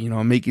 to, you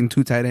know, making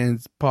 2 tight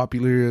ends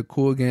popular,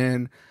 cool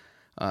again,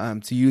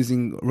 to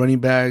using running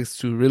backs,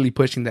 to really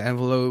pushing the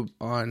envelope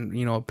on,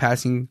 you know,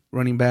 passing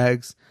running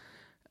backs,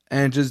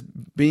 and just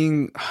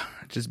being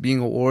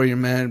a warrior,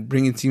 man,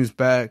 bringing teams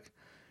back.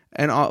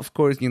 And of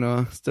course, you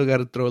know, still got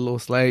to throw a little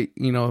slight,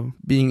 you know,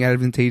 being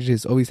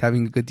advantageous, always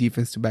having a good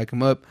defense to back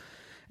him up,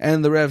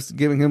 and the refs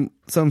giving him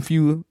some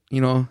few,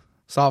 you know,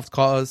 soft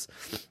calls.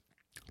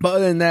 But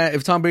other than that,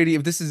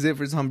 if this is it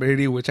for Tom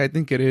Brady, which I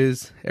think it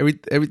is,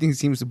 everything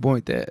seems to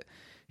point that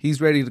he's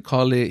ready to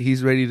call it.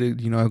 He's ready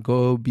to, you know,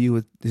 go be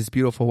with his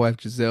beautiful wife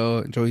Giselle,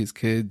 enjoy his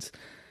kids.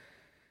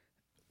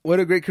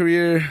 What a great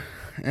career,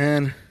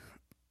 and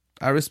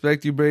I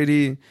respect you,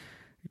 Brady.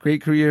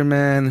 Great career,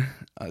 man.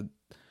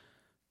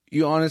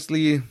 You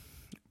honestly,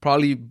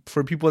 probably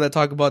for people that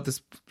talk about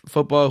this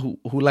football,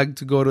 who like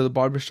to go to the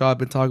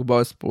barbershop and talk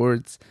about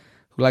sports,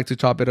 who like to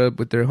chop it up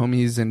with their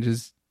homies and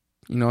just,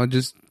 you know,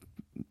 just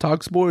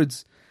talk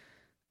sports,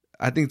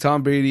 I think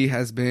Tom Brady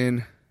has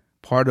been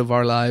part of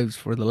our lives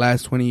for the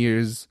last 20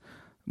 years,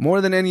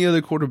 more than any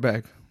other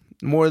quarterback.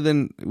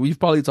 We've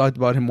probably talked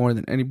about him more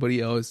than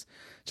anybody else,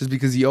 just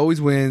because he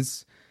always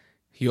wins.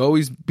 He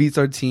always beats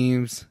our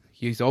teams.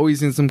 He's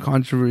always in some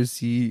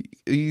controversy.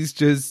 He's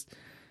just...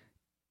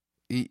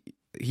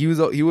 He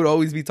would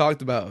always be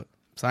talked about.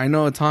 So I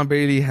know Tom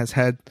Brady has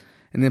had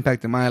an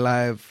impact in my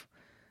life.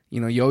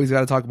 You know, you always got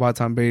to talk about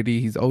Tom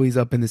Brady. He's always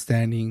up in the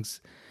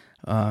standings.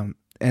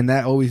 And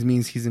that always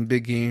means he's in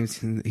big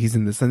games. He's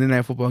in the Sunday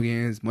night football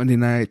games, Monday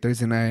night,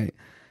 Thursday night.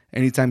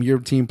 Anytime your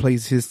team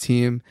plays his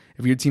team,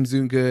 if your team's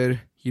doing good,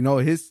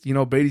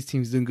 Brady's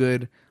team's doing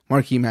good,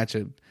 marquee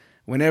matchup.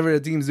 Whenever a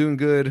team's doing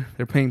good,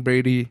 they're playing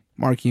Brady,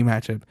 marquee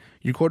matchup.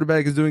 Your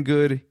quarterback is doing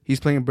good, he's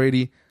playing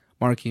Brady,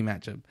 marquee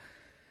matchup.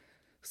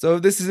 So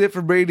if this is it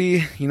for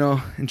Brady, you know,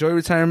 enjoy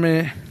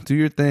retirement, do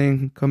your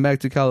thing, come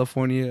back to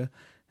California,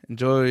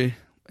 enjoy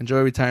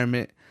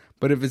retirement.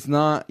 But if it's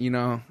not, you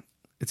know,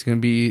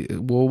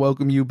 we'll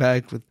welcome you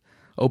back with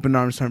open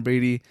arms, Tom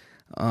Brady.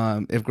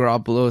 If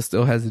Garoppolo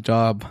still has a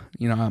job,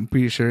 you know, I'm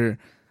pretty sure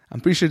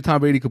Tom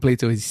Brady could play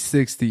till he's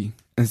 60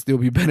 and still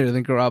be better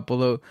than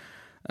Garoppolo.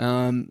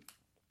 And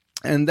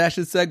that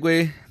should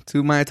segue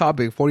to my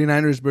topic,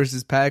 49ers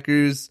versus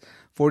Packers.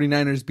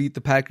 49ers beat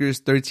the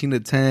Packers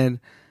 13-10.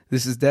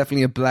 This is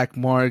definitely a black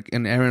mark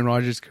in Aaron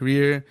Rodgers'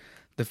 career.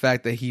 The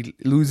fact that he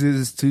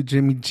loses to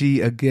Jimmy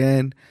G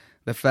again.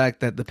 The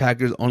fact that the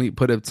Packers only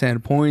put up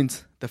 10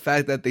 points. The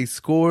fact that they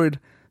scored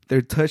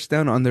their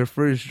touchdown on their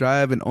first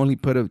drive and only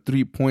put up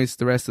 3 points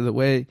the rest of the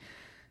way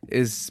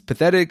is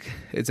pathetic.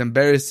 It's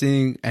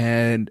embarrassing.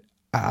 And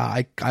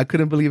I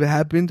couldn't believe it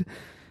happened.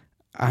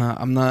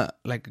 I'm not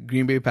like a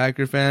Green Bay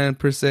Packer fan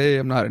per se.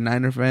 I'm not a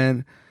Niner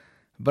fan.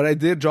 But I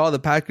did draw the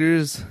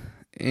Packers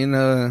in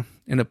a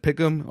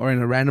pick'em or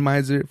in a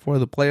randomizer for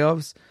the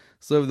playoffs.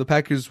 So if the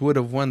Packers would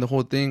have won the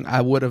whole thing,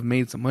 I would have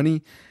made some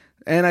money.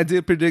 And I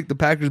did predict the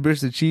Packers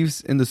versus the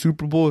Chiefs in the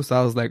Super Bowl. So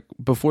I was like,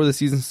 before the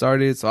season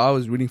started, so I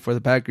was rooting for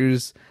the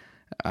Packers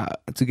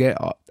to get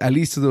at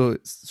least to the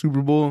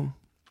Super Bowl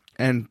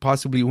and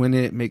possibly win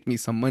it, make me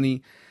some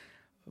money.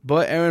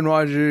 But Aaron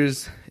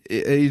Rodgers,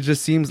 it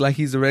just seems like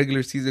he's a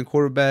regular season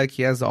quarterback.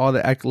 He has all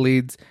the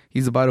accolades.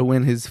 He's about to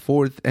win his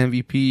 4th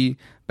MVP,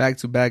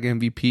 back-to-back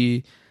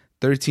MVP,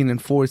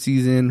 13-4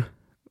 season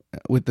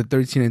with the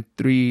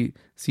 13-3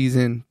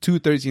 season, 2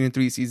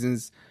 13-3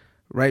 seasons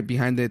right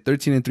behind it,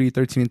 13-3,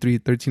 13-3,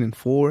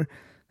 13-4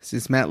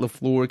 since Matt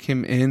LaFleur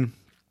came in.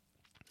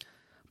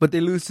 But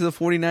they lose to the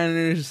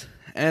 49ers,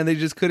 and they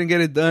just couldn't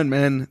get it done,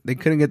 man. They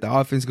couldn't get the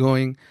offense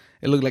going.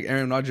 It looked like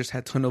Aaron Rodgers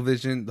had tunnel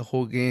vision the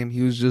whole game.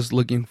 He was just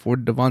looking for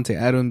Devontae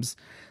Adams.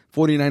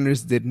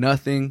 49ers did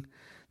nothing.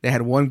 They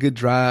had one good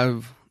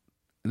drive.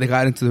 They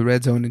got into the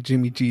red zone, and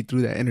Jimmy G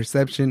threw that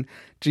interception.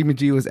 Jimmy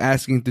G was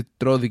asking to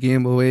throw the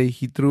game away.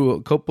 He threw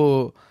a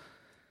couple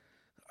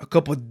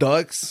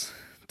ducks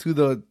to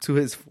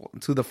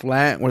the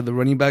flat where the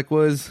running back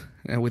was,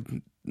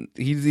 and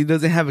he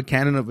doesn't have a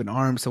cannon of an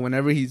arm, so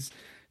whenever he's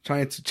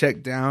trying to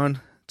check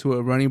down to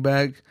a running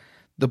back,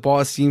 the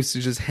ball seems to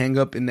just hang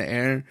up in the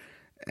air.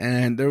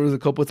 And there was a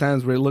couple of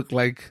times where it looked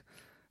like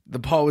the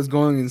ball was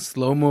going in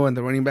slow-mo and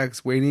the running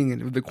back's waiting,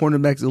 and if the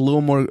cornerback's a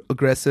little more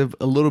aggressive,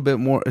 a little bit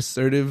more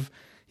assertive,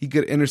 he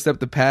could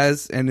intercept the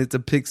pass and it's a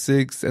pick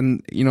six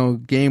and,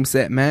 game,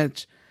 set,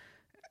 match.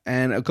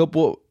 And a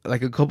couple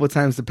of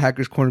times the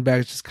Packers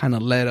cornerbacks just kind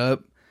of let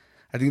up.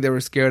 I think they were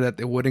scared that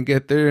they wouldn't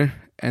get there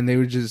and they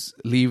would just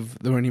leave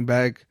the running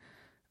back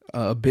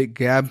a big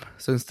gap.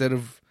 So instead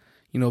of,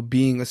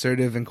 being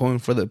assertive and going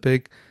for the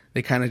pick,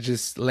 they kind of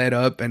just let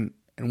up and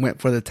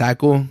went for the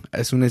tackle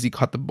as soon as he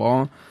caught the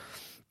ball.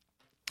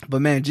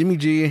 But man, Jimmy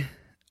G,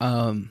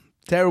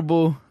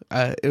 terrible.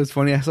 It was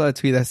funny. I saw a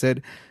tweet that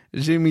said,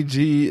 Jimmy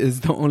G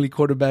is the only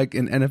quarterback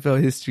in NFL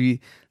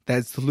history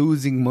that's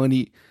losing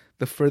money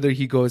the further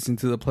he goes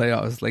into the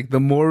playoffs. Like, the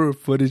more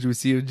footage we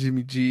see of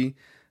Jimmy G,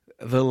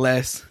 the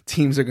less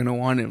teams are going to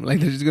want him. Like,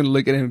 they're just going to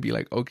look at him and be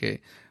like,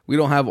 okay, we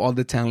don't have all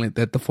the talent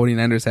that the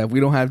 49ers have. We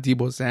don't have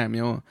Deebo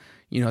Samuel,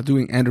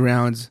 doing end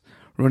rounds,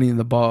 running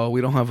the ball.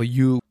 We don't have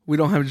we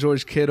don't have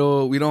George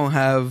Kittle. We don't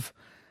have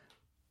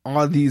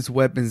all these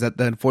weapons that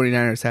the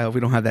 49ers have.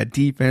 We don't have that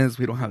defense.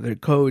 We don't have their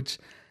coach.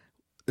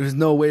 There's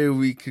no way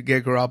we could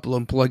get Garoppolo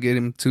and plug it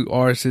into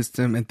our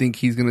system and think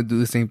he's going to do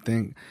the same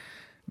thing.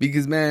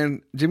 Because,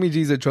 man, Jimmy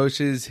G's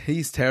atrocious.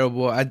 He's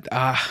terrible.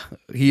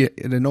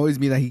 It annoys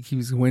me that he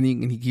keeps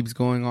winning and he keeps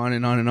going on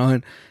and on and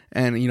on.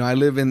 And, I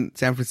live in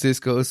San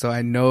Francisco, so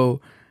I know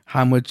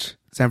how much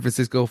San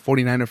Francisco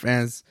 49er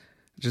fans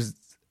just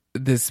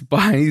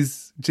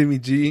despise Jimmy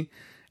G.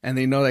 And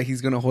they know that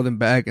he's going to hold him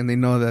back, and they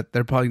know that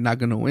they're probably not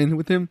going to win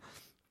with him.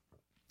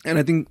 And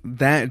I think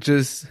that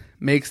just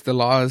makes the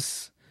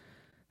loss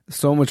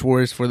so much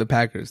worse for the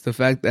Packers. The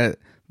fact that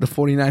the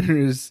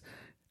 49ers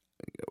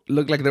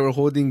looked like they were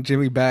holding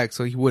Jimmy back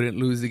so he wouldn't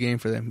lose the game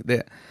for them.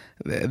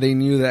 They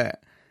knew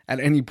that at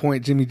any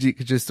point Jimmy G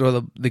could just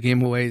throw the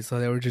game away, so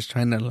they were just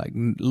trying to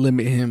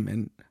limit him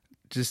and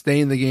just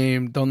stay in the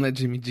game. Don't let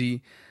Jimmy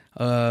G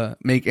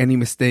make any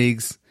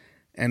mistakes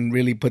and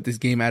really put this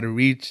game out of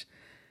reach.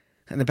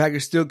 And the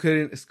Packers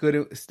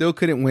still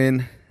couldn't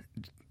win.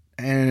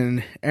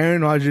 And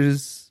Aaron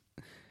Rodgers'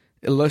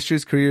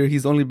 illustrious career,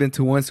 he's only been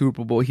to one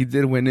Super Bowl. He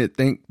did win it.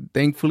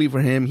 Thankfully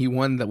for him, he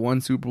won the one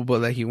Super Bowl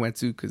that he went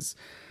to, because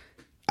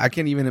I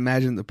can't even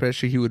imagine the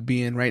pressure he would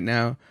be in right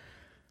now.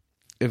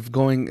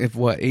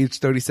 Age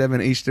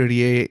 37, age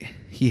 38,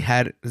 he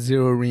had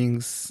 0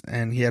 rings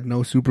and he had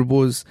no Super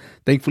Bowls.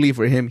 Thankfully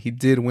for him, he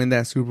did win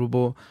that Super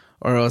Bowl,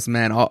 or else,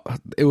 man,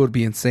 it would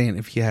be insane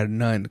if he had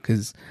none,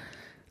 because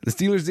the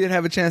Steelers did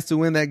have a chance to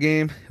win that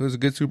game. It was a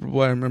good Super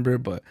Bowl, I remember.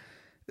 But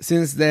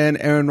since then,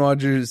 Aaron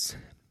Rodgers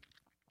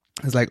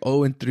is like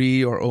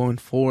 0-3 or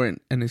 0-4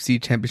 in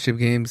NFC championship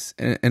games,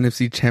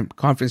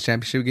 conference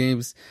championship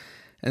games.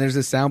 And there's a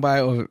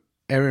soundbite of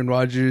Aaron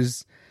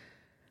Rodgers,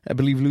 I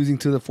believe, losing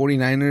to the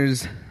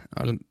 49ers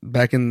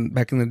back in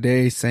the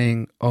day,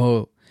 saying,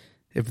 "Oh,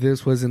 if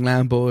this was in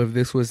Lambeau, if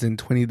this was in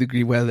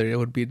 20-degree weather, it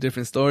would be a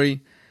different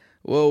story."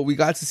 Well, we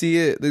got to see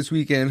it this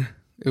weekend.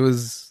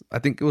 I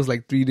think it was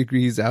like 3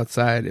 degrees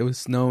outside. It was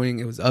snowing.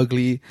 It was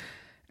ugly.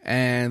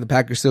 And the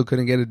Packers still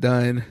couldn't get it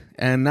done.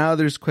 And now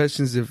there's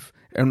questions if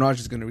Aaron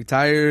Rodgers is going to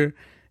retire,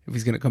 if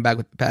he's going to come back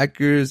with the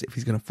Packers, if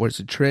he's going to force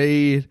a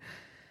trade.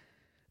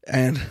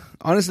 And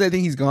honestly, I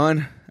think he's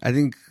gone. I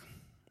think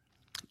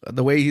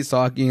the way he's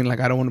talking,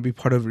 I don't want to be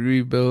part of a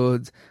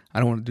rebuild. I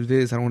don't want to do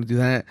this. I don't want to do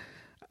that.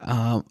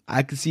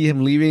 I could see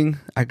him leaving.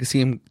 I could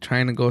see him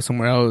trying to go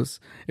somewhere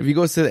else. If he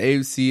goes to the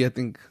AFC, I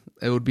think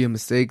it would be a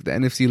mistake. The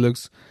NFC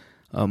looks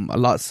a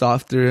lot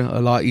softer,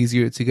 a lot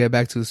easier to get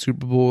back to the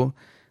Super Bowl.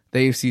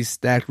 The AFC is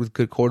stacked with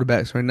good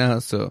quarterbacks right now.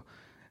 So,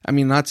 I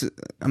mean,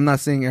 I'm not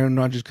saying Aaron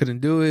Rodgers couldn't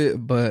do it,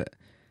 but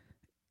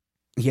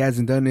he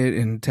hasn't done it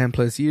in 10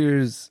 plus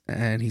years,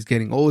 and he's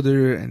getting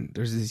older, and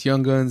there's these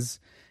young guns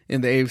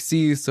in the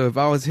AFC. So if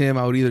I was him,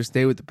 I would either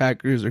stay with the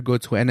Packers or go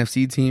to an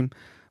NFC team.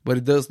 But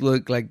it does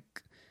look like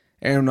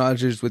Aaron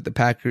Rodgers with the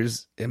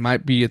Packers, it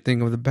might be a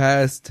thing of the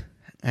past.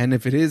 And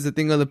if it is a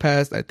thing of the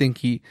past, I think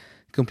he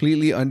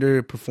completely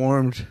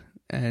underperformed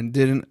and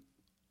didn't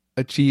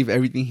achieve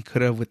everything he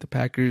could have with the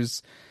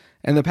Packers.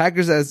 And the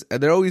Packers, as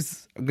they're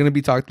always going to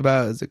be talked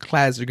about as a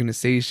class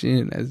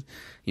organization, as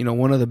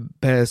one of the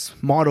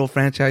best model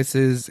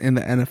franchises in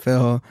the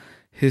NFL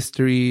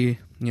history.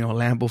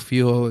 Lambeau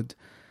Field,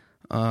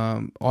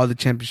 all the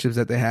championships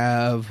that they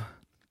have,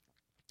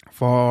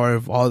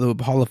 Favre, all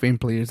the Hall of Fame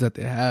players that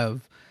they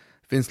have,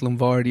 Vince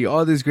Lombardi,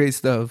 all this great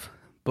stuff.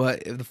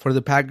 But for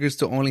the Packers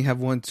to only have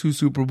won 2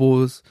 Super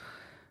Bowls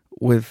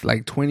with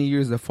 20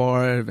 years of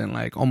Favre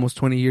and almost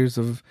 20 years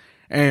of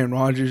Aaron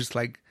Rodgers,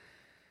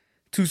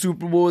 2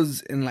 Super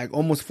Bowls in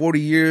almost 40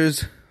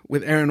 years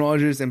with Aaron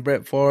Rodgers and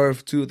Brett Favre,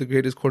 2 of the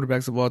greatest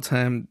quarterbacks of all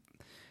time.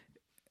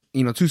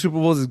 2 Super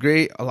Bowls is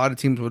great. A lot of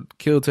teams would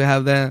kill to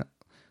have that.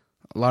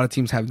 A lot of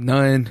teams have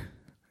none.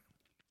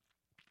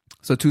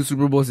 So 2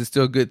 Super Bowls is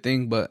still a good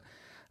thing, but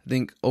I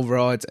think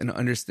overall it's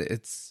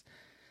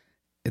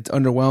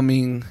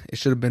underwhelming. It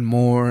should have been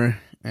more.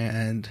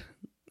 And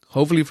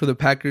hopefully for the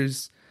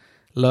Packers,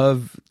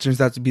 Love turns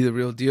out to be the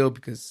real deal,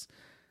 because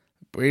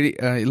Brady,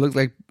 it looks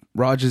like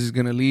Rodgers is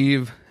going to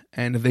leave.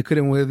 And if they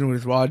couldn't win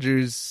with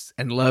Rodgers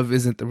and Love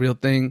isn't the real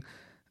thing,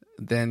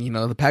 then,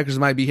 the Packers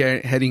might be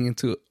heading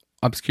into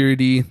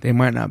obscurity. They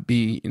might not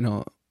be,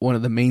 one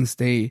of the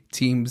mainstay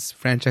teams,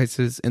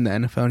 franchises in the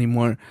NFL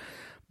anymore.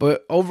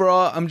 But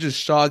overall, I'm just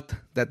shocked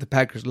that the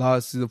Packers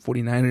lost to the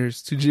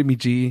 49ers, to Jimmy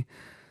G,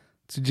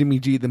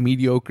 the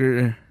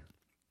mediocre,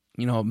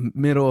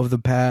 middle of the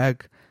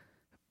pack,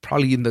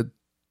 probably in the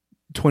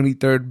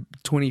 23rd,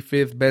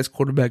 25th best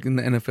quarterback in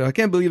the NFL. I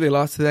can't believe they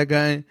lost to that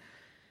guy.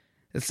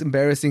 It's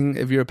embarrassing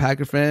if you're a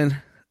Packer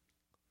fan.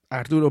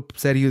 Arturo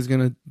said he was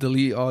going to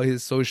delete all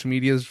his social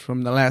medias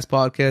from the last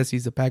podcast.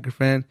 He's a Packer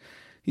fan.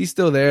 He's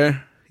still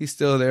there. He's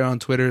still there on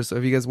Twitter. So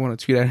if you guys want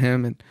to tweet at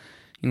him and,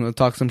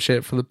 talk some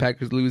shit for the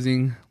Packers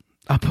losing,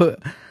 I'll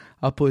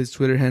put his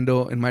Twitter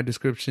handle in my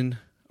description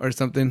or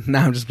something.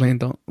 Nah, I'm just playing.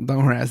 Don't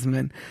harass him,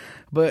 man.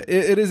 But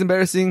it is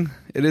embarrassing.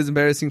 It is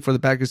embarrassing for the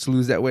Packers to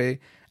lose that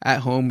way at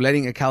home,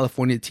 letting a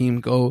California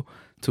team go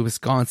to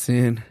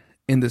Wisconsin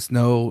in the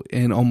snow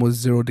in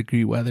almost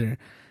 0-degree weather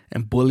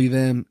and bully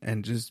them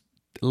and just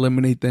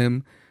eliminate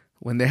them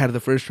when they had the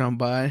first round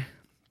bye.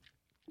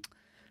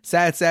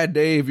 Sad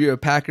day if you're a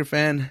Packer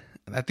fan.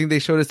 I think they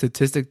showed a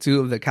statistic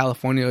too of the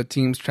California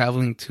teams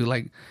traveling to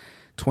like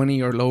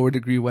 20 or lower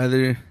degree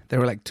weather. They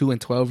were like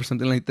 2-12 or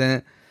something like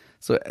that.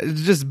 So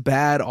it's just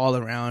bad all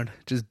around.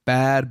 Just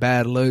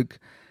bad look.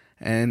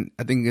 And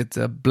I think it's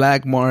a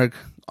black mark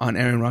on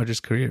Aaron Rodgers'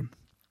 career.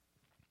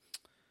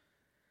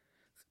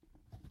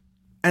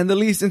 And the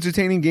least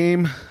entertaining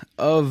game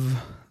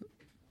of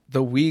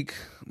the week,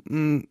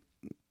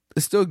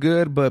 it's still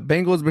good, but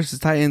Bengals versus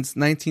Titans,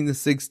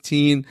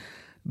 19-16.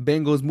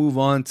 Bengals move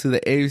on to the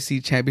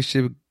AFC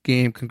Championship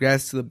game.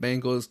 Congrats to the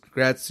Bengals.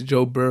 Congrats to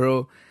Joe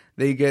Burrow.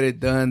 They get it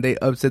done. They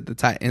upset the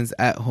Titans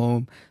at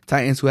home.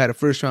 Titans who had a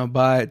first-round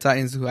bye.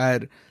 Titans who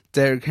had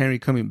Derrick Henry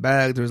coming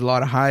back. There was a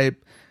lot of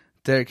hype.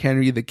 Derrick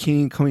Henry, the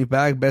king, coming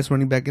back. Best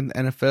running back in the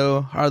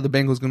NFL. How are the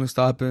Bengals going to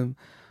stop him?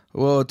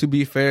 Well, to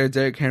be fair,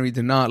 Derrick Henry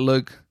did not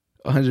look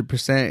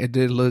 100%. It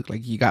did look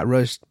like he got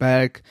rushed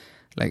back.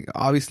 Like,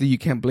 obviously, you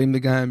can't blame the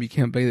guy. You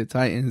can't blame the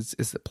Titans.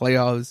 It's the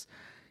playoffs.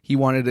 He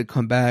wanted to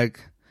come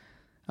back.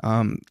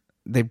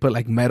 They put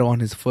like metal on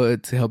his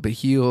foot to help it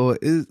heal.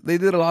 They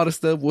did a lot of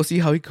stuff. We'll see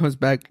how he comes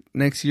back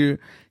next year.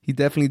 He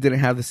definitely didn't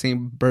have the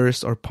same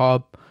burst or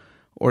pop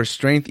or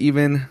strength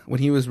even when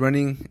he was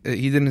running.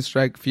 He didn't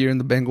strike fear in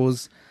the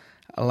Bengals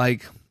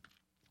like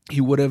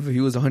he would have if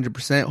he was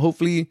 100%.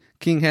 Hopefully,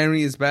 King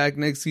Henry is back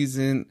next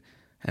season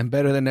and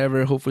better than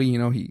ever. Hopefully, he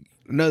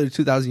another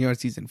 2,000-yard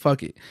season.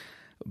 Fuck it.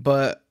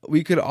 But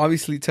we could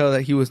obviously tell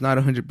that he was not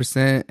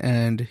 100%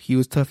 and he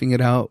was toughing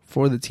it out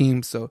for the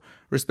team. So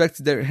respect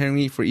to Derrick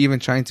Henry for even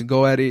trying to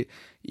go at it,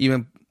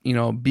 even,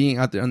 being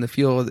out there on the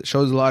field. It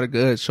shows a lot of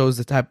good. It shows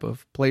the type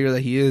of player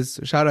that he is.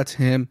 So shout out to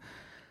him.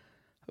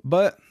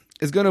 But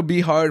it's going to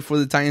be hard for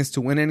the Titans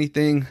to win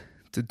anything,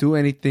 to do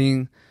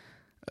anything,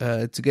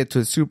 to get to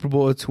a Super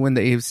Bowl, to win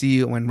the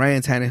AFC when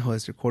Ryan Tannehill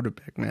is your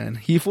quarterback, man.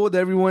 He fooled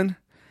everyone.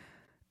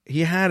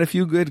 He had a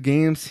few good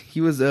games.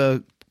 He was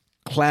a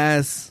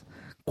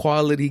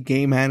quality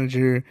game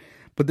manager,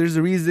 but there's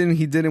a reason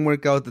he didn't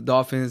work out with the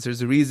Dolphins.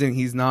 There's a reason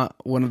he's not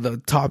one of the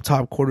top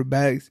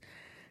quarterbacks.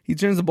 He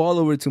turns the ball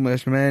over too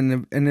much,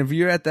 man. And if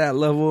you're at that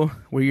level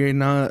where you're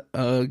not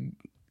a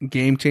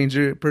game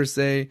changer per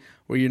se,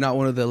 where you're not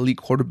one of the elite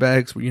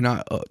quarterbacks, where you're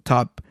not a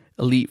top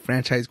elite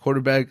franchise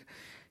quarterback,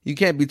 you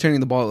can't be turning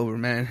the ball over,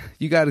 man.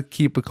 You got to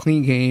keep a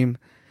clean game.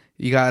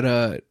 You got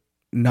to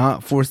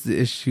not force the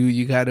issue.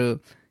 You got to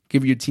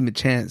give your team a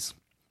chance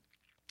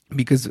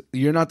because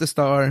you're not the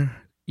star.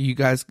 You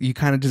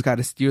kind of just got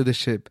to steer the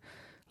ship.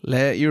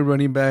 Let your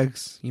running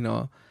backs,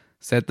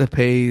 set the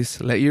pace.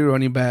 Let your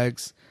running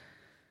backs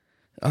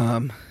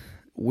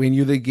win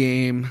you the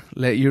game.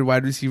 Let your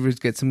wide receivers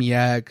get some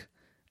yak.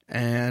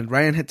 And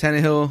Ryan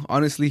Tannehill,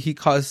 honestly, he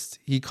cost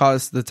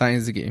the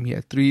Titans the game. He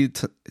had three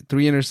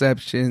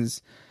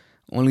interceptions,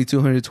 only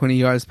 220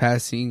 yards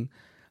passing,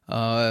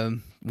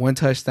 one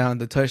touchdown.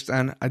 The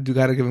touchdown, I do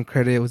got to give him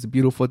credit. It was a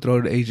beautiful throw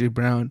to A.J.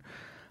 Brown.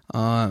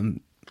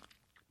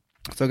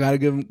 So gotta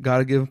give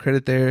him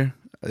credit there.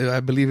 I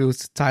believe it was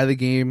to tie the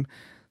game.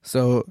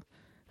 So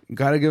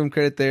gotta give him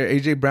credit there.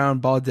 A.J. Brown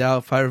balled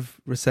out,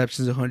 5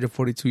 receptions,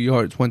 142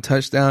 yards, 1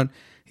 touchdown.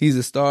 He's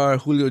a star.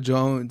 Julio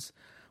Jones.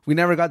 We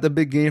never got the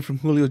big game from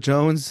Julio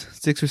Jones.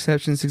 6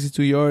 receptions,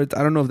 62 yards.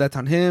 I don't know if that's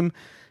on him.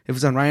 If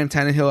it's on Ryan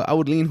Tannehill, I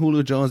would lean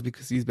Julio Jones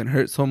because he's been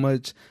hurt so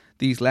much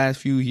these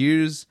last few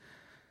years.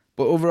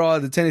 But overall,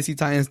 the Tennessee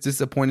Titans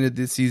disappointed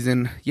this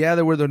season. Yeah,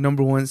 they were the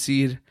number 1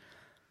 seed.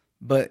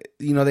 But,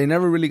 they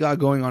never really got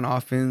going on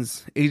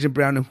offense. A.J.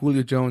 Brown and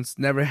Julio Jones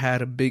never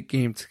had a big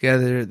game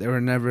together. They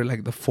were never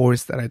like the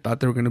force that I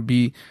thought they were going to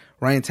be.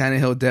 Ryan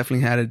Tannehill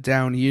definitely had a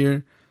down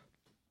year.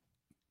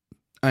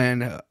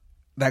 And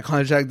that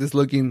contract is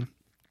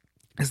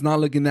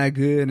not looking that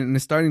good. And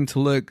it's starting to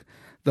look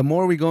the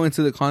more we go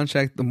into the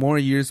contract, the more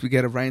years we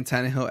get of Ryan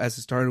Tannehill as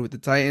a starter with the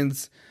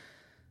Titans.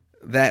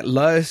 That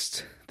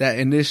lust, that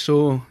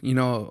initial,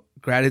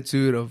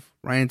 gratitude of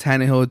Ryan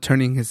Tannehill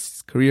turning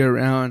his career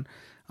around,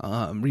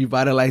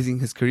 revitalizing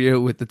his career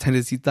with the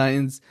Tennessee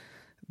Titans,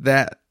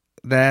 that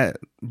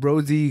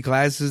rosy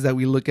glasses that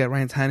we look at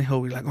Ryan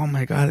Tannehill, we're like, oh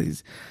my God,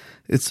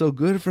 it's so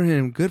good for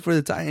him, good for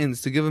the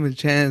Titans to give him a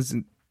chance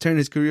and turn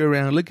his career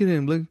around. Look at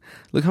him,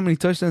 look how many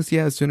touchdowns he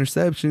has to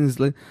interceptions.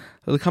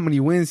 Look how many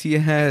wins he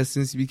has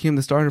since he became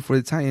the starter for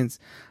the Titans.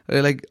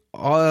 Like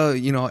all,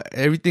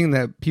 everything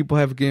that people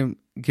have given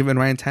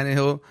Ryan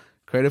Tannehill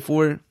credit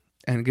for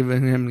and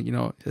given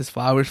him, his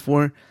flowers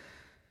for.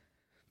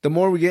 The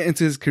more we get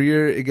into his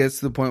career, it gets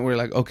to the point where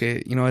like,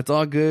 okay, it's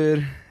all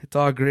good. It's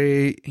all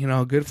great.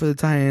 Good for the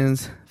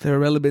Titans. They're a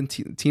relevant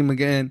team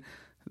again.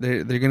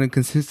 They're going to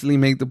consistently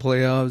make the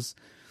playoffs.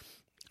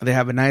 They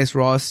have a nice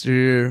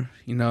roster.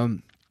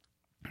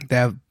 They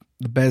have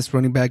the best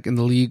running back in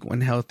the league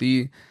when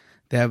healthy.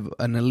 They have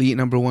an elite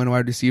number 1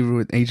 wide receiver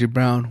with A.J.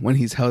 Brown when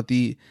he's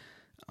healthy.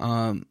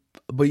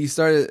 But you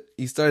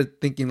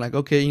started thinking like,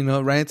 okay,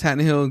 Ryan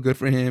Tannehill, good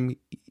for him.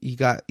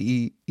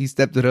 He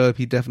stepped it up.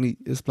 He definitely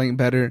is playing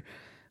better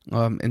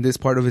in this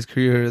part of his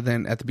career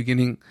than at the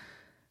beginning.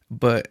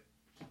 But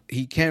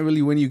he can't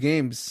really win you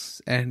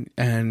games. And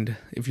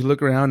if you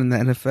look around in the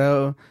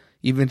NFL,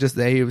 even just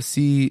the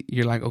AFC,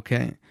 you're like,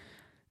 okay,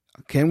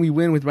 can we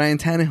win with Ryan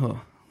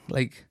Tannehill?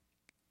 Like,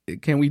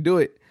 can we do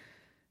it?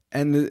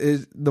 And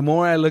the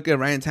more I look at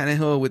Ryan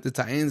Tannehill with the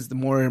Titans, the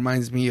more it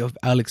reminds me of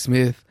Alex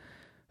Smith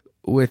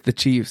with the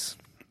Chiefs.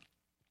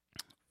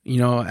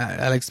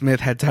 Alex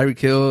Smith had Tyreek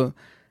Hill.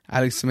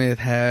 Alex Smith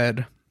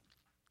had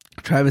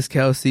Travis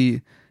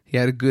Kelce. He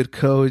had a good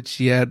coach.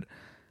 He had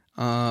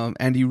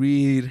Andy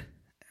Reid,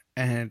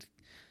 and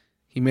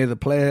he made the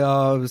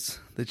playoffs.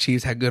 The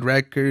Chiefs had good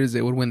records.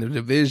 They would win the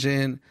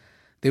division.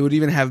 They would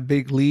even have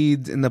big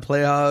leads in the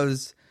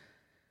playoffs.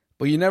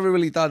 But you never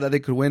really thought that they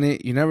could win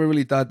it. You never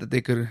really thought that they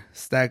could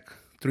stack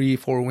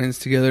 3-4 wins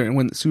together and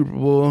win the Super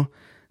Bowl.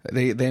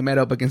 They met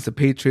up against the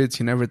Patriots.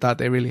 You never thought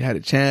they really had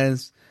a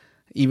chance.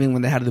 Even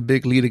when they had the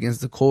big lead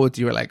against the Colts,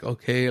 you were like,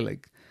 okay,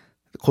 like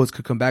the Colts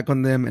could come back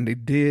on them, and they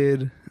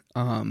did.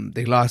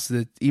 They lost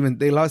to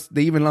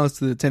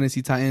the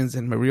Tennessee Titans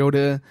and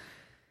Mariota.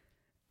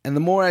 And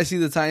the more I see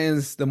the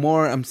Titans, the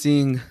more I'm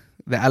seeing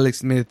the Alex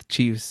Smith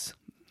Chiefs.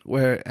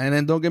 And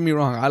then don't get me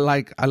wrong, I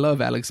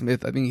love Alex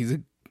Smith. I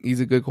think he's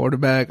a good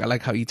quarterback. I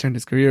like how he turned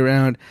his career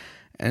around.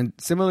 And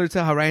similar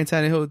to how Ryan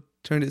Tannehill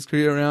turned his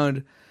career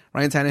around,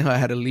 Ryan Tannehill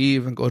had to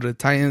leave and go to the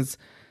Titans.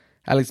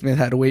 Alex Smith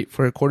had to wait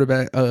for a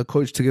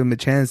coach to give him a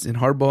chance in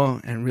Harbaugh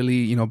and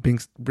really,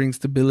 bring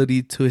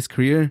stability to his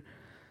career.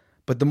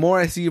 But the more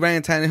I see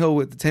Ryan Tannehill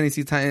with the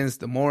Tennessee Titans,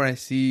 the more I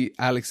see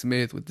Alex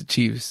Smith with the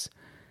Chiefs.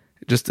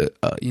 Just a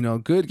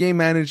good game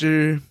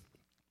manager,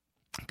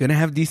 gonna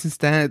have decent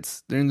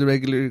stats during the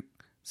regular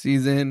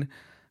season,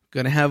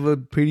 gonna have a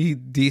pretty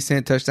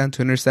decent touchdown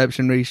to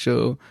interception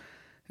ratio.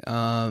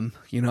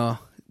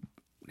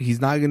 He's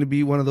not gonna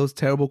be one of those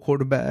terrible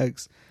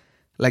quarterbacks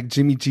like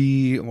Jimmy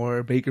G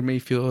or Baker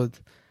Mayfield.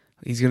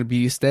 He's gonna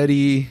be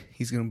steady.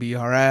 He's gonna be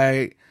all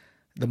right.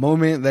 The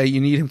moment that you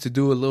need him to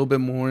do a little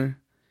bit more,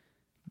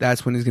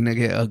 that's when it's gonna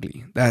get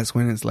ugly. That's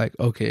when it's like,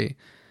 okay,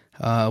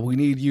 we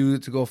need you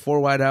to go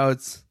 4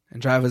 wideouts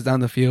and drive us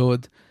down the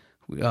field.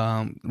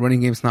 Running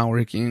game's not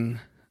working.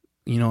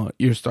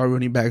 Your star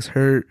running back's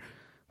hurt.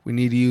 We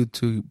need you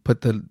to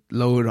put the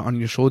load on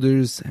your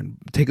shoulders and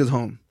take us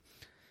home.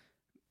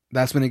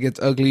 That's when it gets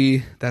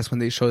ugly. That's when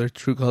they show their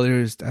true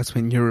colors. That's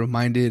when you're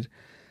reminded,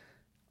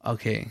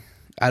 okay,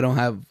 I don't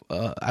have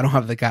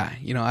the guy.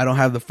 I don't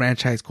have the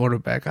franchise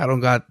quarterback. I don't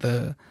got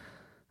the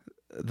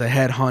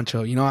head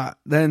honcho.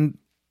 Then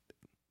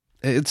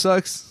it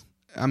sucks.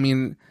 I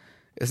mean,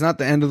 it's not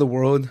the end of the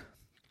world.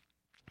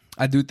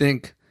 I do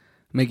think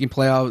making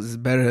playoffs is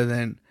better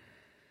than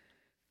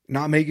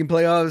not making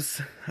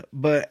playoffs.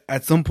 But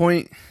at some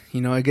point,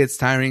 it gets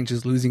tiring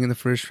just losing in the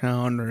first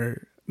round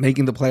or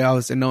making the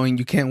playoffs and knowing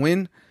you can't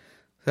win.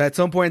 So at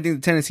some point, I think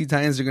the Tennessee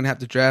Titans are going to have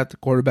to draft the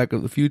quarterback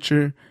of the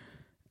future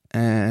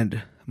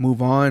and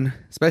move on.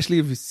 Especially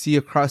if you see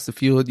across the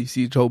field, you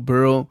see Joe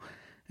Burrow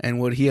and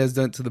what he has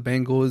done to the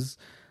Bengals.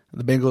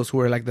 The Bengals who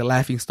were like the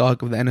laughing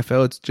stock of the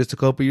NFL just a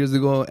couple years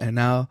ago, and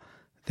now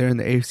they're in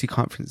the AFC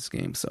conference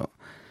game. So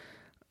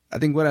I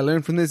think what I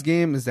learned from this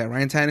game is that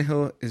Ryan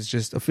Tannehill is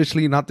just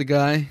officially not the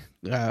guy.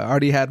 I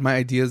already had my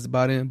ideas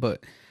about him,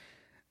 but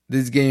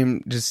this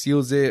game just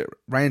seals it.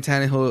 Ryan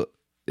Tannehill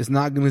is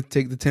not going to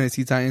take the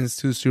Tennessee Titans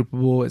to the Super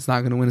Bowl. It's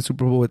not going to win a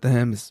Super Bowl with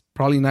them. It's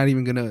probably not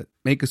even going to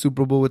make a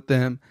Super Bowl with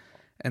them.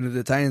 And if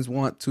the Titans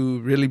want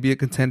to really be a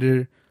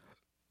contender,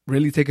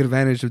 really take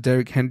advantage of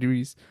Derrick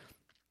Henry's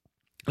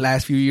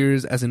last few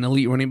years as an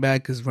elite running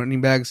back, because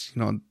running backs,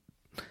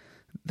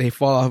 they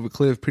fall off a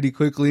cliff pretty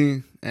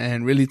quickly,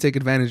 and really take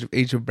advantage of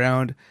A.J.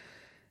 Brown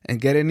and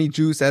get any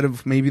juice out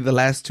of maybe the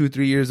last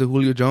 2-3 years of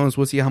Julio Jones.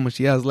 We'll see how much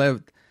he has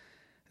left.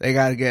 They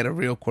got to get a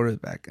real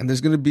quarterback. And there's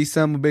going to be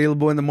some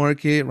available in the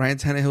market. Ryan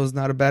Tannehill is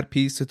not a bad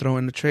piece to throw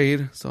in the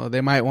trade. So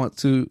they might want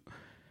to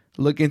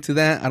look into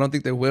that. I don't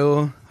think they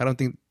will. I don't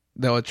think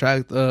they'll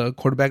attract a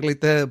quarterback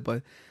like that,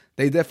 but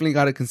they definitely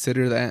got to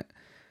consider that.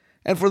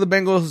 And for the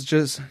Bengals,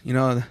 just,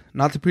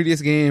 not the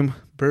prettiest game.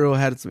 Burrow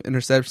had some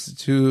interceptions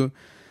too.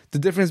 The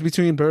difference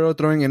between Burrow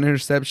throwing an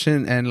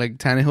interception and like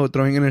Tannehill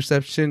throwing an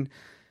interception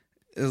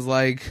is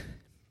like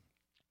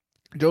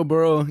Joe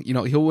Burrow,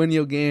 he'll win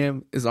your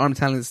game. His arm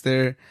talent's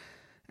there,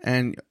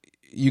 and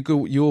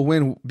you'll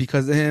win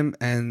because of him.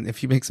 And if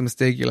he makes a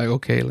mistake, you're like,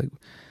 okay, like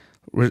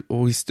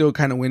we still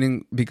kind of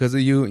winning because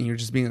of you, and you're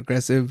just being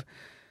aggressive.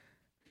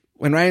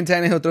 When Ryan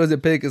Tannehill throws a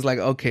pick, it's like,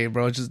 okay,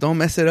 bro, just don't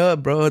mess it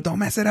up, bro. Don't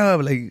mess it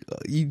up. Like,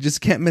 you just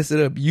can't mess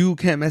it up. You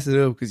can't mess it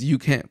up because you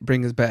can't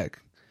bring us back.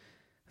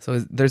 So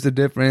there's a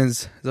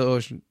difference. So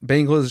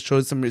Bengals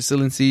showed some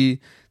resiliency.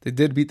 They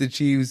did beat the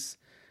Chiefs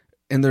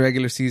in the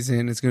regular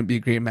season. It's going to be a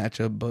great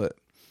matchup. But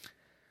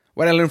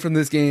what I learned from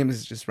this game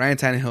is just Ryan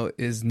Tannehill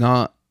is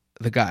not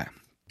the guy.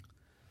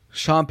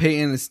 Sean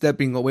Payton is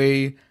stepping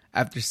away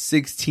after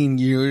 16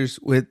 years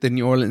with the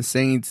New Orleans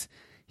Saints.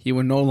 He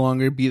will no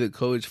longer be the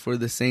coach for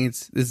the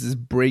Saints. This is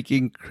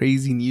breaking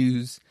crazy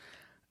news.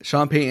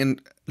 Sean Payton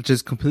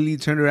just completely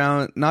turned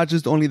around, not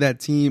just only that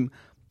team,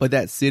 but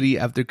that city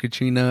after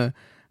Katrina.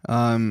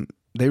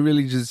 They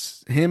really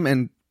just, him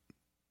and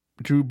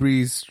Drew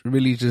Brees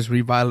really just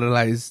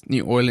revitalized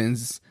New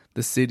Orleans,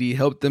 the city,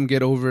 helped them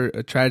get over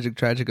a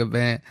tragic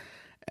event,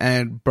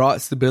 and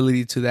brought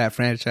stability to that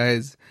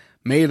franchise,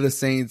 made the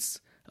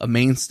Saints a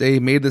mainstay,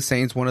 made the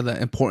Saints one of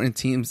the important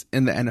teams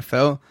in the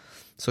NFL.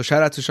 So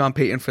shout out to Sean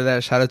Payton for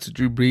that. Shout out to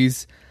Drew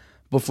Brees.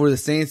 But for the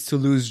Saints to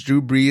lose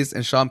Drew Brees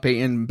and Sean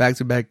Payton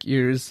back-to-back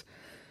years,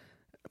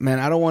 man,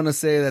 I don't want to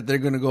say that they're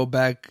going to go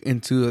back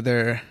into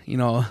their,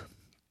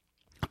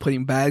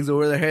 putting bags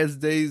over their heads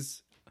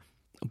days.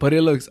 But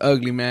it looks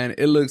ugly, man.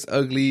 It looks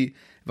ugly.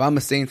 If I'm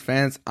a Saints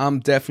fan,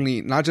 I'm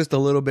definitely not just a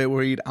little bit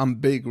worried. I'm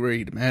big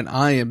worried, man.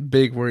 I am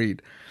big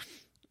worried.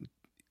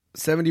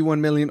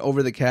 $71 million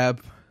over the cap.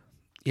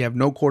 You have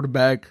no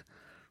quarterback.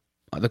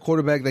 The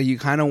quarterback that you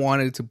kind of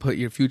wanted to put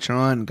your future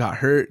on got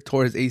hurt,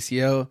 tore his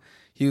ACL.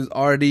 He was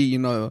already,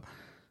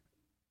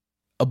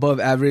 above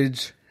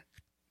average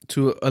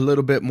to a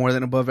little bit more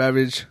than above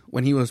average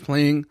when he was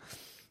playing.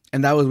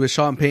 And that was with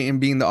Sean Payton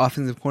being the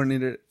offensive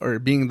coordinator or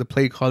being the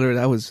play caller.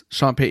 That was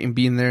Sean Payton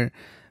being there,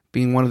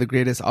 being one of the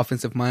greatest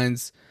offensive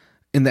minds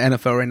in the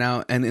NFL right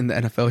now and in the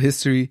NFL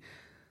history.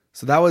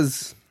 So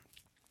that's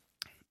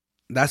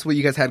what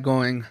you guys had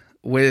going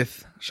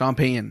with Sean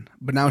Payton.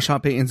 But now Sean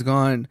Payton's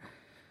gone.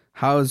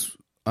 How is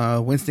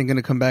Winston going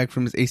to come back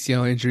from his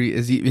ACL injury?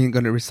 Is he even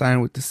going to resign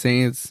with the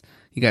Saints?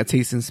 You got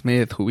Taysom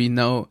Smith, who we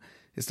know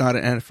is not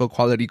an NFL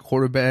quality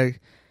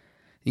quarterback.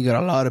 You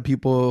got a lot of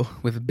people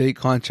with big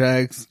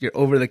contracts. You're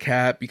over the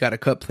cap. You got to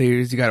cut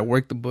players. You got to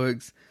work the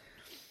books.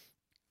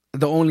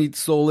 The only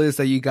solace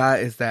that you got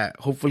is that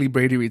hopefully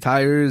Brady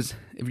retires.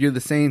 If you're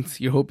the Saints,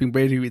 you're hoping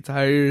Brady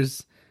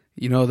retires.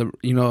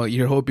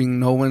 You're hoping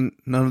none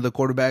of the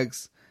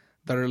quarterbacks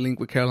that are linked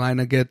with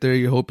Carolina get there.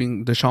 You're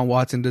hoping Deshaun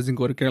Watson doesn't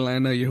go to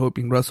Carolina. You're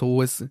hoping Russell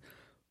Wilson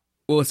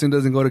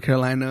doesn't go to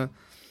Carolina.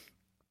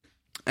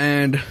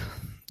 And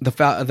the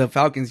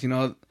Falcons,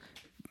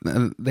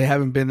 they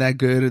haven't been that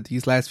good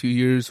these last few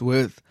years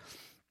with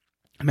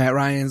Matt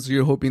Ryan. So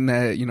you're hoping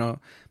that,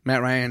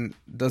 Matt Ryan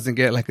doesn't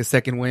get like a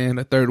second win,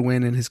 a third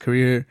win in his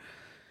career,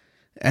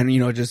 and,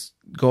 just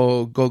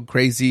go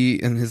crazy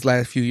in his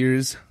last few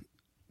years.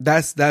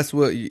 That's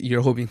what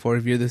you're hoping for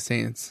if you're the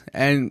Saints.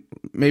 And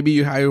maybe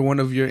you hire one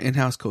of your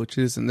in-house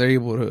coaches and they're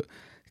able to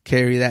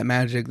carry that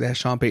magic that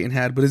Sean Payton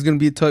had. But it's going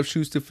to be tough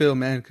shoes to fill,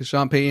 man, because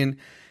Sean Payton,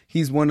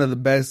 he's one of the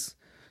best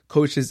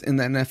coaches in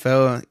the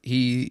NFL.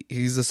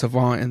 He's a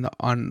savant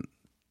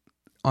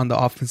on the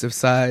offensive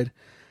side.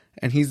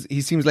 And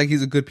he seems like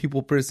he's a good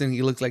people person.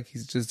 He looks like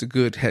he's just a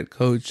good head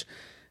coach.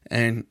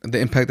 And the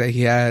impact that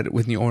he had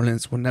with New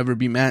Orleans will never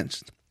be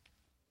matched.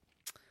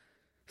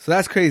 So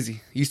that's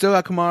crazy. You still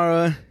got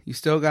Kamara. You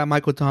still got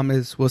Michael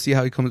Thomas. We'll see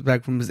how he comes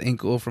back from his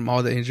ankle, from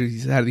all the injuries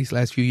he's had these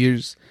last few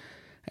years.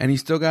 And you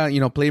still got,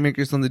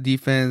 playmakers on the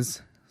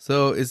defense.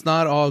 So it's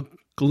not all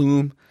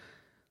gloom.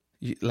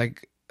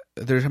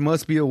 There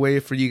must be a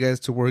way for you guys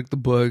to work the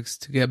books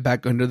to get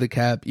back under the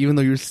cap. Even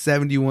though you're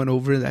 71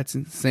 over, that's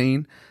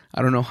insane.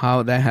 I don't know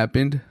how that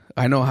happened.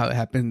 I know how it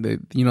happened.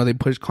 They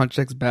pushed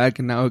contracts back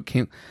and now it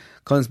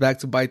comes back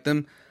to bite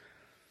them.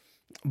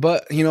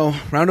 But,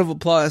 round of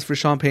applause for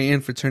Sean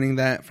Payton for turning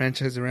that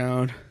franchise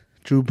around.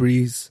 Drew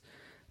Brees.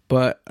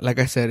 But like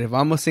I said, if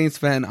I'm a Saints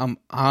fan,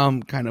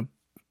 I'm kind of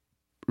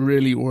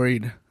really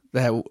worried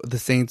that the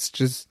Saints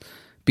just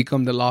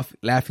become the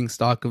laughing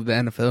stock of the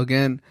NFL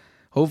again.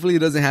 Hopefully it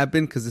doesn't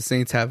happen because the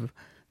Saints have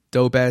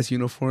dope-ass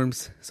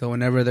uniforms. So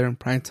whenever they're in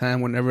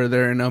primetime, whenever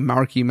they're in a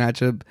marquee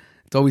matchup,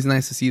 it's always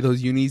nice to see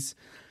those unis.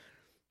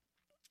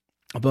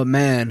 But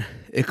man,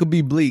 it could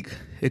be bleak.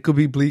 It could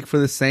be bleak for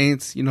the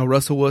Saints.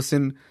 Russell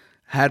Wilson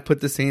had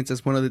put the Saints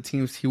as one of the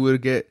teams he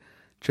would get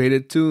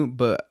traded to.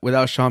 But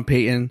without Sean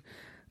Payton,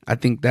 I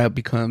think that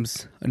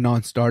becomes a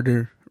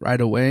non-starter right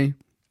away.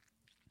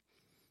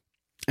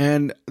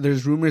 And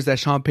there's rumors that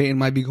Sean Payton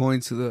might be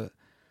going to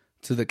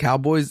to the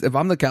Cowboys. If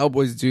I'm the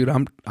Cowboys, dude,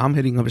 I'm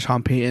hitting up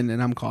Sean Payton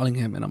and I'm calling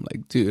him and I'm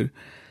like, dude,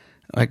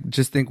 like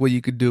just think what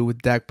you could do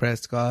with Dak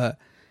Prescott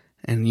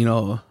and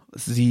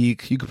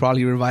Zeke. You could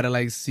probably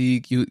revitalize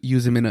Zeke. You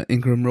use him in an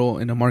Ingram role,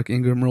 in a Mark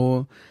Ingram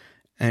role,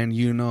 and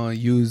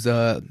use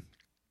your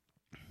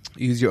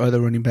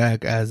other running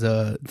back as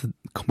the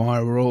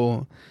Kamara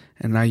role.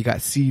 And now you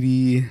got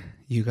CD,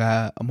 you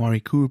got Amari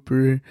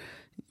Cooper.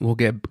 We'll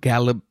get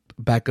Gallup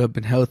back up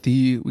and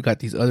healthy. We got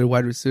these other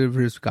wide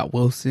receivers. We got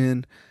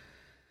Wilson.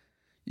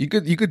 You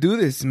could do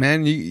this,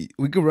 man. We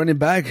could run it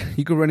back.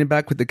 You could run it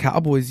back with the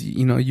Cowboys.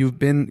 You've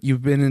been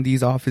in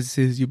these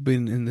offices. You've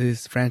been in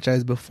this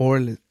franchise before.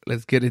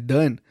 Let's get it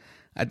done.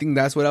 I think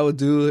that's what I would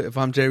do if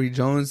I'm Jerry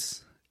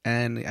Jones.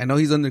 And I know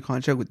he's under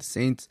contract with the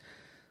Saints,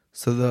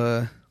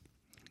 so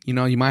you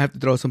might have to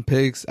throw some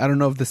picks. I don't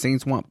know if the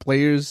Saints want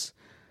players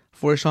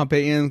for Sean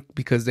Payton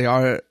because they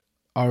are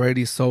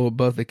already so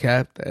above the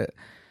cap that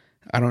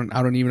I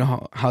don't even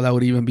know how that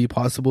would even be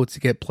possible to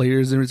get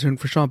players in return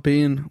for Sean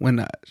Payton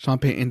when Sean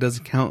Payton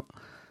doesn't count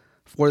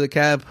for the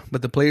cap,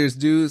 but the players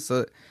do.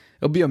 So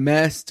it'll be a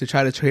mess to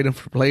try to trade him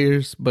for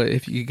players. But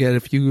if you get a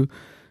few,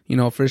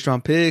 first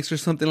round picks or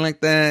something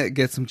like that,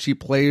 get some cheap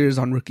players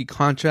on rookie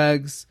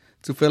contracts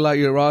to fill out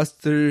your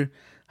roster,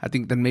 I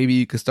think then maybe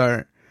you could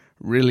start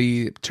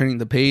really turning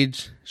the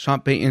page.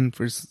 Sean Payton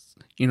for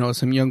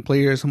some young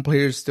players, some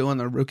players still on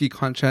their rookie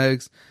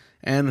contracts,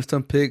 and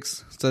some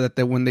picks so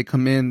that when they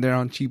come in, they're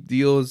on cheap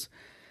deals.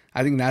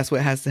 I think that's what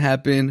has to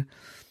happen.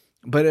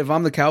 But if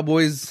I'm the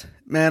Cowboys,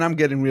 man, I'm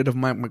getting rid of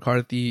Mike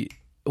McCarthy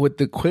with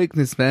the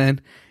quickness,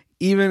 man.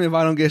 Even if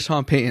I don't get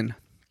Sean Payton,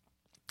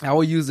 I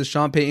will use the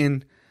Sean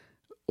Payton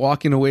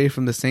walking away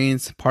from the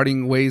Saints,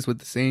 parting ways with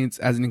the Saints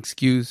as an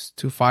excuse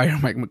to fire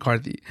Mike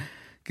McCarthy.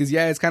 Because,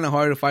 yeah, it's kind of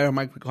hard to fire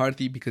Mike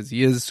McCarthy because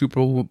he is a Super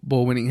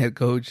Bowl winning head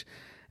coach.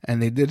 And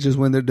they did just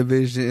win their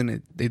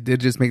division. They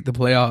did just make the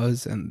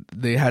playoffs. And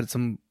they had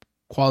some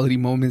quality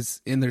moments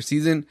in their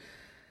season.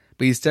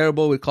 But he's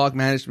terrible with clock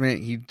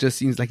management. He just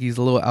seems like he's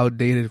a little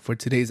outdated for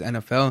today's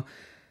NFL.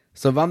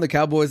 So if I'm the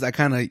Cowboys, I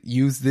kind of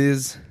use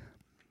this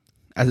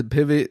as a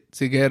pivot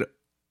to get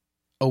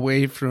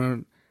away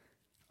from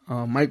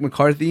Mike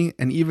McCarthy.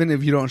 And even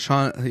if you don't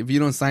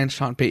sign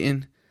Sean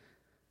Payton,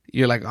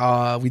 you're like,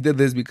 we did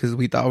this because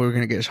we thought we were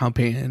going to get Sean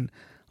Payton.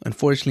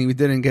 Unfortunately, we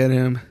didn't get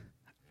him.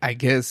 I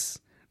guess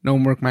no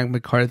more Mike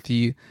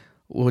McCarthy.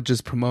 We'll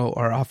just promote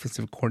our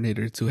offensive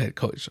coordinator to head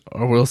coach,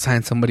 or we'll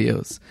sign somebody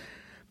else.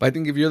 But I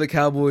think if you're the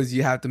Cowboys,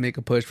 you have to make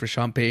a push for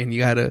Sean Payton. You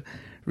got to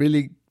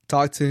really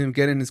talk to him,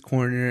 get in his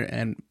corner,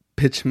 and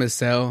pitch him a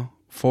sell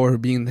for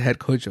being the head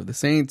coach of the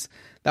Saints.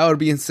 That would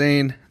be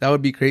insane. That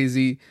would be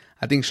crazy.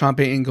 I think Sean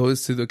Payton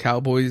goes to the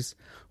Cowboys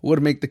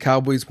would make the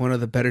Cowboys one of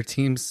the better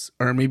teams,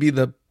 or maybe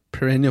the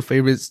perennial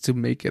favorites to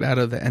make it out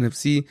of the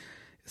NFC,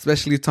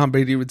 especially if Tom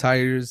Brady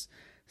retires,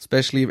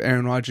 especially if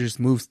Aaron Rodgers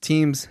moves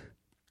teams.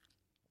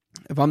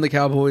 If I'm the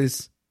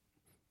Cowboys,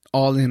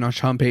 all in on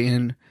Sean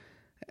Payton.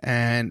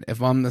 And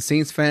if I'm the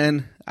Saints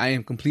fan, I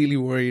am completely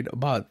worried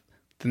about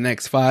the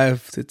next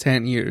 5 to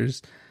 10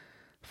 years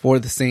for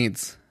the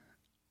Saints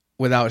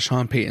without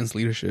Sean Payton's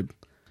leadership.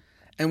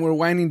 And we're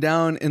winding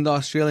down in the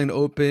Australian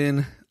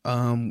Open.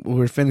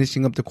 We're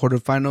finishing up the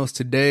quarterfinals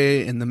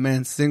today in the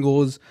men's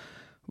singles.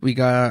 We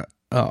got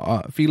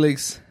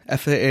Felix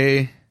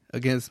FAA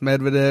against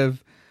Medvedev.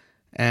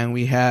 And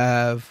we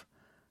have,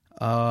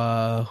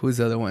 who's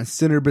the other one?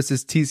 Sinner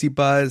versus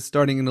Tsitsipas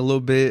starting in a little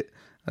bit.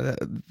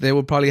 They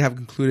will probably have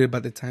concluded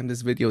by the time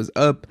this video is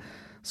up.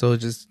 So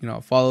just,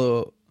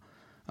 follow,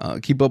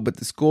 keep up with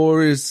the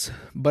scores.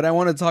 But I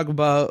want to talk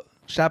about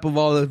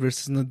Shapovalov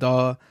versus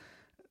Nadal.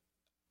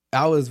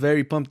 I was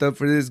very pumped up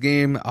for this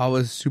game. I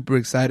was super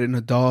excited.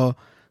 Nadal,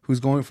 who's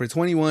going for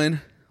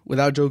 21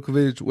 without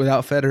Djokovic,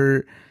 without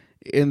Federer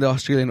in the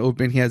Australian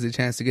Open, he has a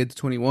chance to get to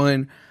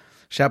 21.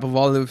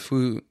 Shapovalov,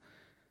 who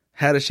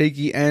had a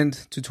shaky end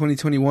to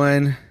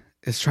 2021,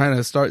 is trying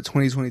to start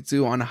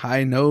 2022 on a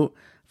high note.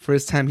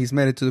 First time he's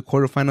made it to the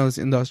quarterfinals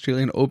in the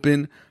Australian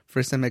Open.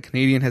 First time a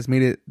Canadian has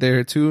made it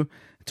there too.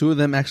 Two of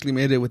them actually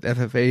made it with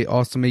FFA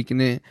also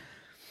making it.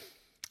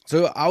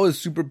 So I was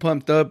super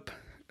pumped up.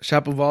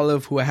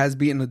 Shapovalov, who has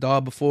beaten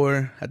Nadal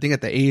before, I think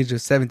at the age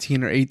of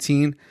 17 or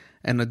 18.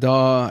 And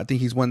Nadal, I think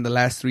he's won the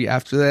last 3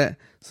 after that.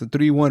 So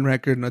 3-1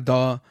 record,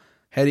 Nadal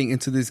heading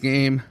into this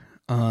game.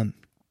 I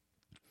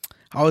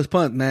was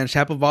pumped, man.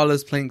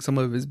 Shapovalov's playing some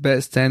of his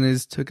best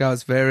tennis. Took out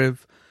Zverev,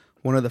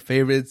 one of the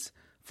favorites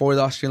for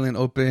the Australian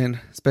Open,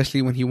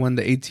 especially when he won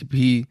the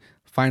ATP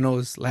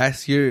finals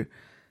last year.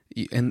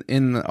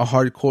 In a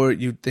hard court,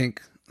 you'd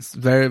think,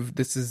 Zverev,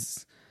 this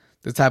is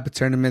the type of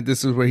tournament.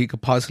 This is where he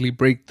could possibly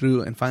break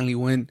through and finally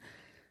win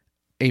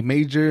a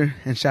major.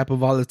 And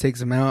Shapovalov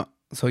takes him out.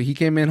 So he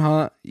came in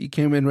hot. He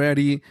came in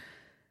ready.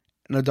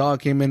 Nadal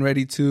came in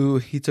ready too.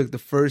 He took the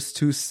first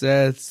 2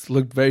 sets,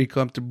 looked very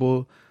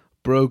comfortable,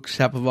 broke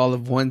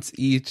Shapovalov once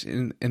each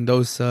in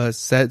those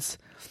sets,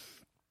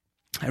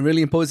 and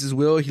really imposed his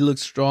will. He looked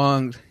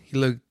strong. He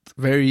looked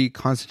very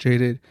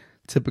concentrated.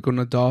 Typical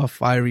Nadal,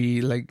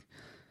 fiery, like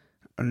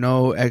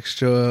no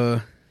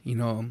extra,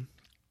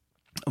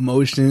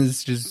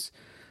 emotions, just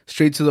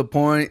straight to the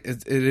point.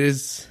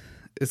 It's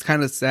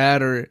kind of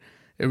sad, or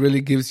it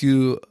really gives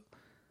you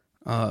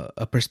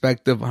a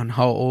perspective on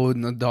how old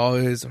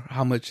Nadal is, or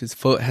how much his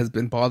foot has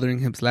been bothering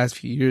him the last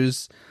few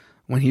years.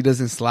 When he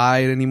doesn't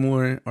slide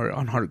anymore or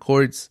on hard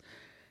courts,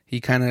 he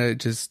kind of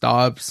just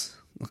stops.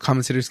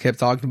 Commentators kept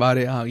talking about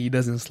it, how he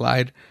doesn't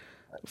slide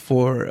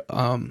for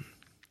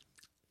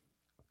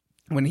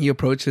when he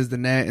approaches the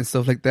net and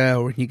stuff like that,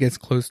 or when he gets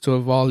close to a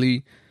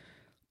volley,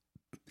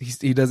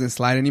 he doesn't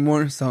slide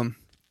anymore. So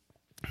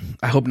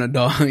I hope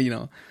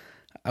Nadal,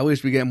 I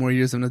wish we get more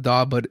years of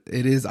Nadal, but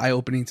it is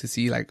eye-opening to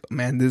see, like,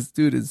 man, this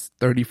dude is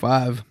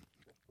 35.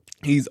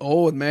 He's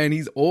old, man.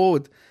 He's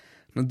old.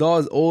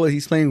 Nadal is old.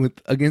 He's playing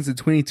against a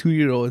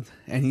 22-year-old,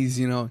 and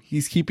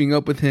he's keeping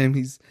up with him.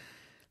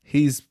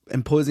 He's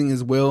imposing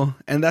his will,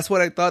 and that's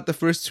what I thought the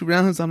first 2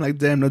 rounds. I'm like,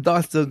 damn,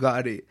 Nadal still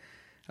got it.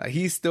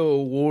 He's still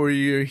a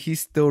warrior. He's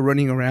still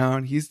running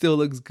around. He still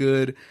looks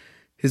good.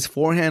 His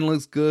forehand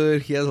looks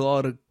good. He has a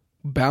lot of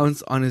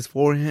bounce on his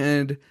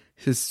forehand.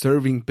 His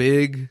serving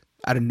big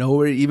out of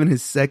nowhere. Even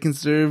his second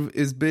serve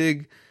is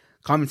big.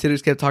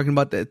 Commentators kept talking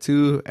about that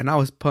too, and I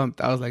was pumped.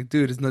 I was like,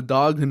 dude, is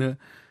Nadal gonna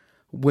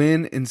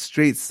win in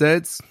straight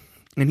sets?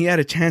 And he had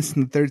a chance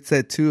in the third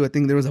set too. I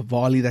think there was a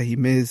volley that he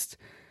missed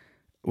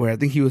where I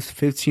think he was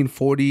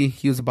 15-40.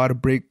 He was about to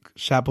break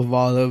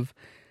Shapovalov,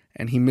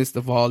 and he missed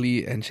the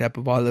volley, and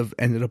Shapovalov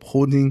ended up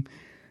holding.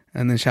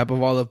 And then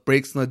Shapovalov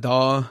breaks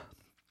Nadal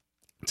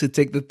to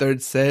take the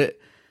third set.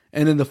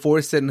 And in the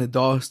fourth set,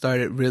 Nadal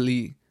started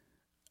really,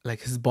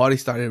 his body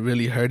started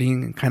really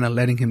hurting and kind of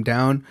letting him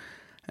down.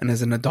 And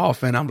as a Nadal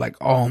fan, I'm like,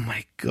 oh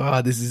my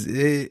God, this is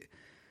it.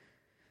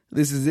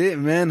 This is it,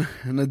 man.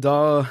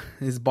 Nadal,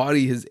 his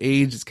body, his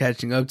age is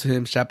catching up to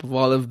him.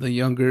 Shapovalov, the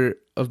younger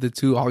of the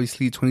two,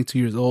 obviously 22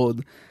 years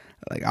old.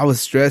 I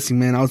was stressing,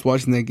 man. I was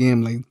watching that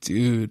game like,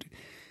 dude,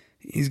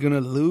 he's going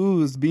to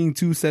lose, being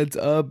 2 sets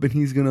up, and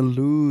he's going to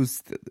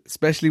lose.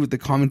 Especially with the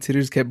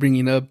commentators kept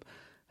bringing up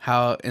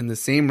how in the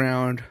same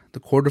round, the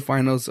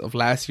quarterfinals of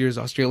last year's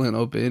Australian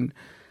Open,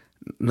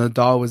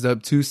 Nadal was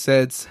up 2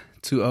 sets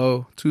to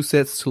 0, 2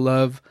 sets to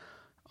love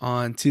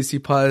on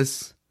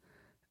Tsitsipas,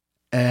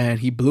 and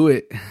he blew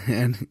it.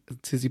 And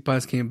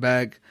Tsitsipas came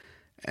back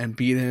and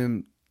beat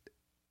him,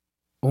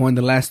 won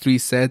the last 3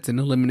 sets, and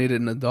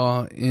eliminated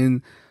Nadal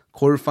in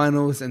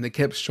quarterfinals. And they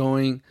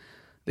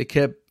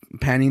kept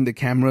panning the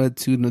camera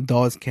to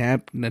Nadal's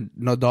camp,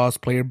 Nadal's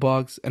player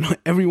box, and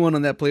everyone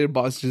on that player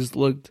box just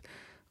looked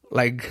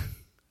like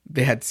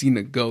they had seen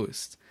a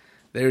ghost.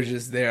 They were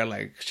just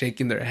there,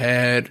 shaking their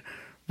head,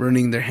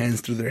 running their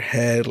hands through their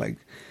head, like,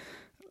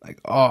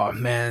 oh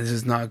man, this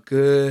is not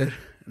good.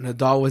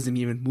 Nadal wasn't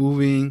even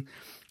moving.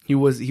 He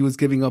was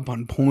giving up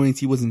on points.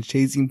 He wasn't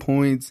chasing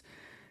points.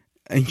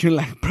 And you're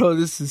like, bro,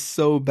 this is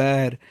so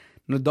bad.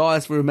 Nadal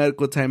asked for a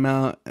medical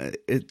timeout.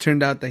 It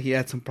turned out that he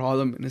had some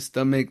problem in his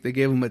stomach. They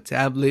gave him a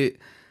tablet.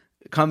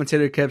 The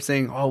commentator kept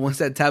saying, oh, once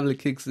that tablet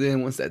kicks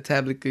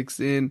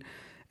in.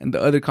 And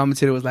the other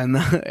commentator was like,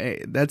 nah,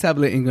 hey, that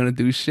tablet ain't going to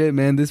do shit,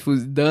 man. This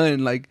was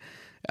done.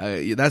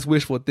 That's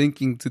wishful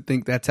thinking to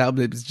think that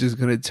tablet is just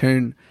going to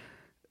turn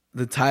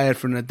the tide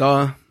for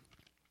Nadal.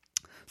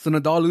 So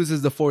Nadal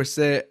loses the 4th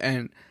set,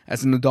 and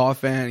as a Nadal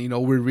fan,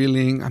 we're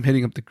reeling. I'm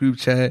hitting up the group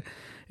chat.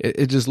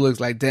 It just looks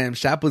like, damn,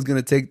 Shapo's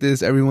going to take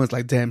this. Everyone's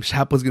like, damn,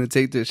 Shapo's going to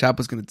take this.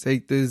 Shapo's going to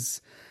take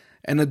this.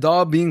 And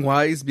Nadal, being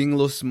wise, being a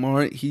little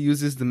smart, he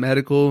uses the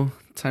medical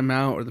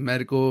timeout or the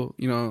medical,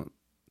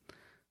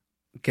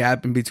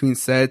 gap in between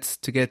sets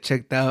to get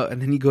checked out.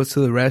 And then he goes to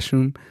the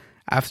restroom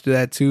after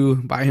that too.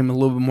 Buy him a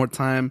little bit more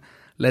time.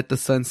 Let the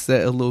sun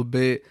set a little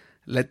bit.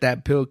 Let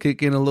that pill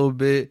kick in a little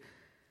bit.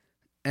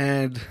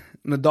 And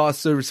Nadal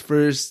serves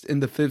first in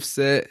the 5th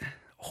set.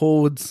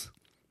 Holds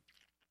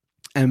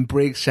and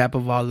breaks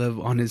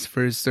Shapovalov on his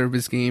first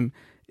service game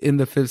in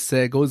the 5th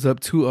set. Goes up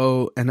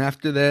 2-0. And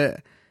after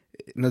that,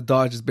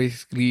 Nadal just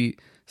basically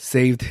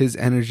saved his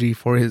energy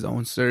for his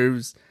own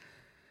serves.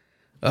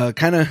 I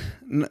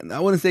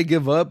wouldn't say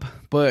give up,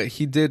 but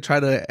he did try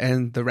to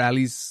end the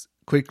rallies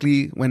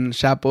quickly when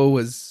Shapo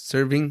was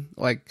serving.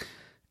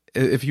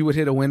 If he would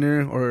hit a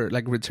winner or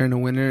return a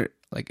winner,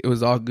 it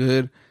was all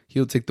good.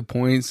 He'll take the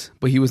points,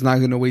 but he was not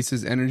going to waste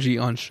his energy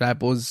on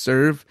Shapo's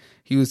serve.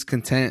 He was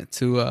content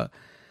to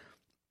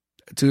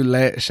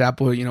let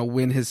Shapo,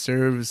 win his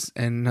serves,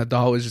 and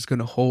Nadal was just going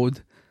to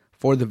hold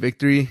for the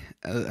victory.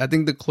 I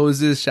think the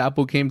closest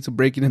Shapo came to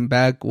breaking him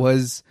back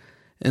was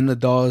in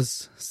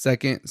Nadal's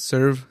second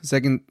service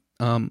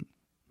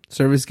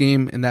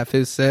game in that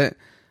 5th set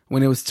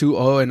when it was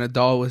 2-0 and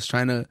Nadal was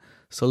trying to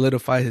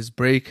solidify his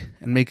break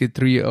and make it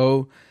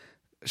 3-0.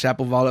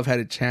 Shapovalov had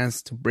a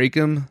chance to break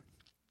him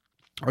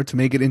or to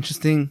make it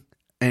interesting,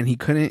 and he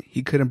couldn't.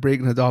 He couldn't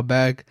break Nadal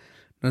back.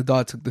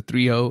 Nadal took the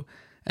 3-0,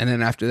 and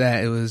then after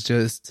that, it was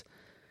just,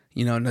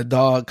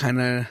 Nadal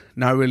kind of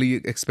not really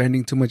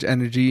expending too much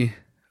energy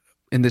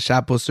in the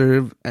Shapo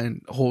serve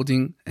and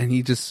holding, and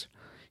he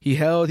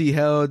held.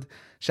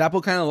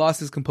 Shapo kind of lost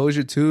his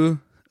composure too.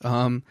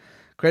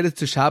 Credit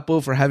to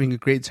Shapo for having a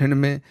great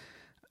tournament.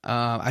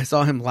 I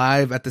saw him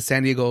live at the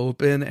San Diego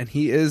Open, and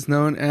he is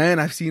known, and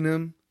I've seen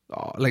him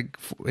like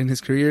in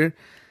his career,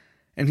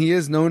 and he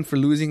is known for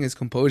losing his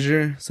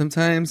composure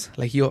sometimes.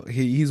 Like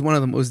he's one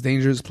of the most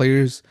dangerous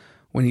players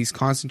when he's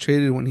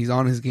concentrated, when he's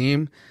on his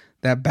game.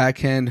 That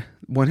backhand,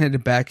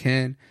 one-handed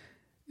backhand,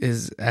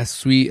 is as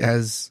sweet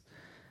as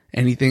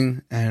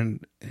anything,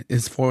 and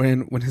his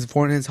forehand, when his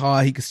forehand's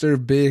hot, he can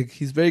serve big.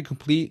 He's very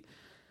complete,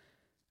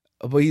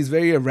 but he's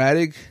very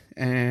erratic,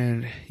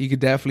 and he could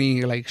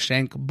definitely like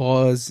shank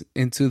balls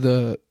into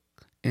the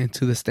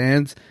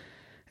stands.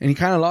 And he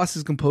kind of lost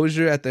his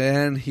composure at the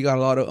end. He got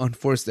a lot of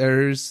unforced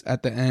errors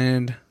at the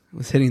end.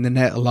 Was hitting the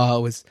net a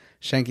lot. Was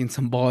shanking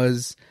some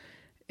balls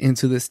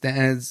into the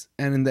stands.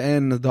 And in the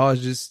end, Nadal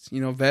is just,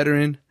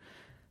 veteran.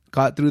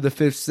 Got through the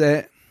 5th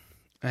set.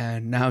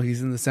 And now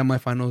he's in the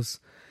semifinals.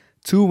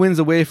 2 wins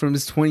away from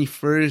his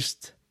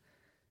 21st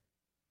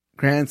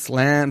Grand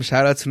Slam.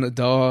 Shout out to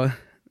Nadal.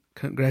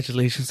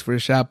 Congratulations for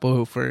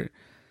Chapo for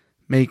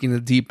making a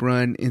deep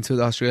run into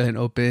the Australian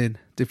Open,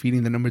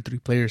 defeating the number 3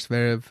 player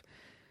Zverev.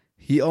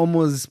 He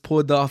almost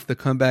pulled off the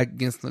comeback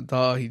against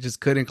Nadal. He just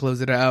couldn't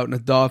close it out.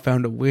 Nadal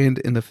found a win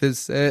in the 5th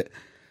set.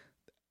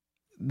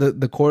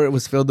 The court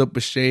was filled up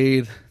with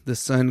shade. The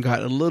sun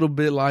got a little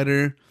bit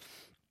lighter.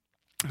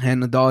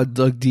 And Nadal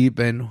dug deep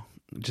and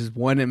just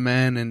won it,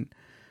 man. And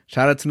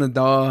shout out to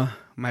Nadal.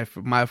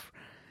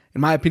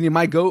 In my opinion,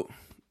 my GOAT.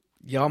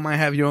 Y'all might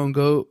have your own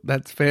GOAT.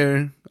 That's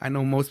fair. I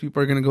know most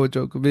people are going to go with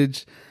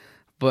Djokovic.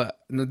 But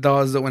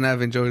Nadal is the one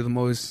I've enjoyed the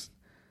most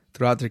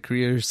throughout their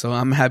career. So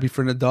I'm happy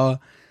for Nadal.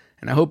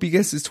 And I hope he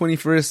gets his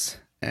 21st.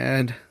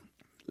 And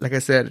like I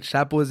said,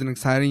 Chapo is an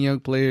exciting young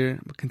player.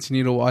 But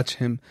continue to watch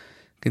him.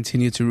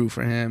 Continue to root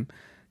for him.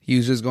 He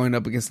was just going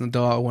up against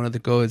Nadal, one of the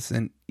GOATs.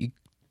 And he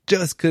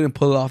just couldn't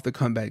pull off the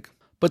comeback.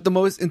 But the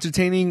most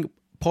entertaining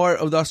part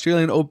of the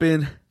Australian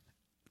Open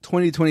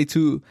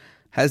 2022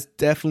 has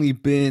definitely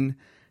been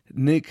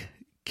Nick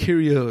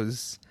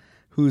Kyrgios,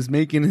 who's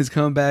making his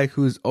comeback,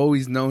 who's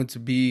always known to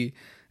be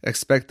a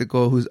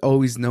spectacle, who's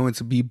always known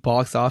to be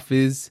box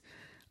office.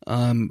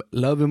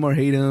 Love him or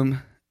hate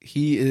him,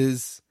 he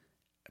is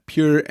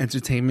pure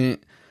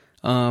entertainment.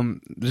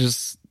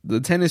 Just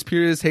the tennis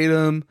purists hate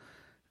him.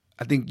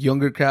 I think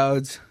younger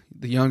crowds,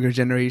 the younger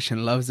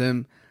generation loves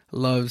him,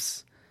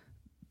 loves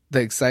the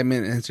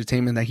excitement and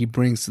entertainment that he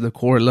brings to the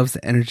court, loves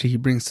the energy he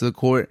brings to the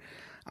court.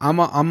 I'm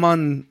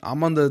on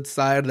the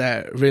side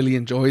that really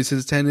enjoys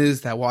his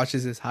tennis, that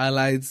watches his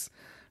highlights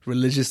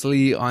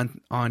religiously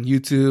on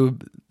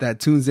YouTube, that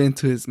tunes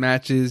into his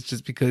matches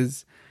just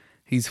because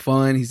he's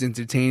fun, he's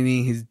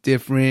entertaining, he's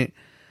different.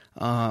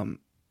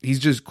 He's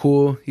just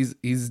cool.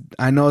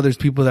 I know there's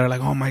people that are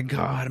like, oh my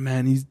God,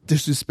 man, he's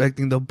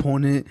disrespecting the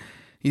opponent.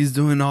 He's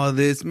doing all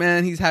this.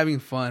 Man, he's having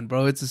fun,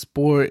 bro. It's a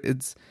sport.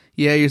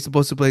 You're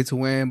supposed to play to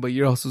win, but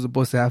you're also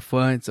supposed to have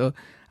fun. So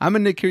I'm a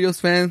Nick Kyrgios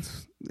fan.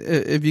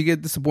 If you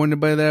get disappointed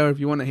by that, or if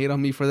you want to hate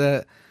on me for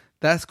that,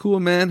 that's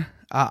cool, man.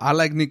 I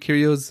like Nick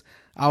Kyrgios.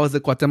 I was a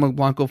Cuauhtemoc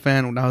Blanco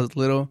fan when I was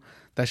little.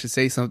 That should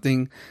say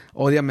something.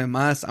 Ódiame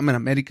más. I'm an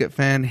America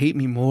fan. Hate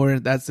me more.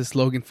 That's the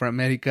slogan for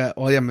America.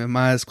 Ódiame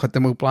más.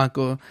 Cuauhtemoc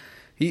Blanco.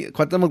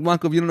 Cuauhtemoc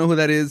Blanco, if you don't know who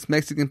that is,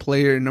 Mexican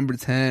player, number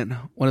 10,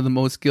 one of the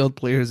most skilled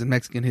players in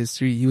Mexican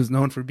history. He was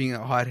known for being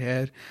a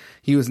hothead.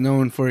 He was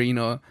known for,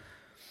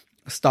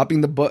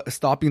 stopping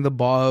the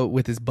ball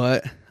with his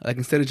butt. Like,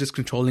 instead of just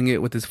controlling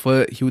it with his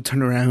foot, he would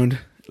turn around,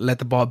 let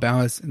the ball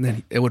bounce, and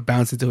then it would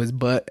bounce into his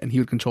butt, and he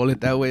would control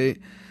it that way.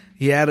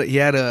 He had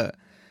a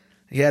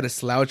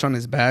slouch on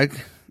his back.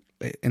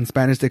 In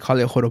Spanish, they call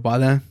it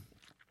jorobada.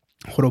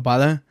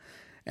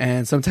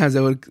 And sometimes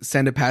they would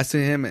send it past to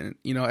him, and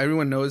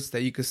everyone knows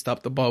that you could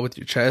stop the ball with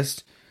your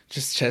chest.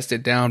 Just chest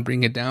it down,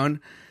 bring it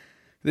down.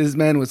 This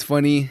man was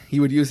funny. He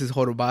would use his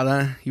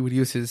jorobada. He would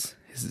use his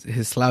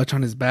slouch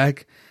on his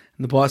back.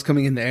 And the ball's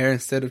coming in the air.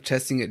 Instead of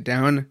chesting it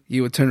down, he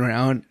would turn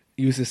around,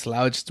 use his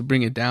slouch to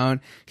bring it down.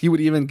 He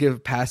would even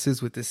give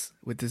passes with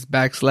this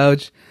back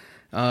slouch.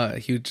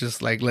 He would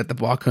just let the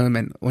ball come,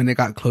 and when it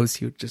got close,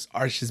 he would just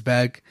arch his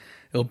back.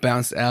 It'll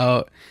bounce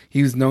out.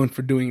 He was known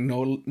for doing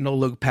no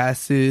look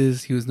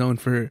passes. He was known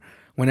for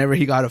whenever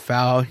he got a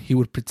foul, he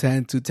would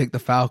pretend to take the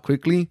foul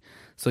quickly.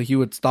 So he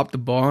would stop the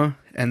ball,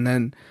 and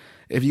then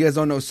if you guys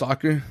don't know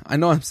soccer, I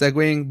know I'm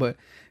segueing, but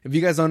if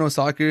you guys don't know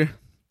soccer,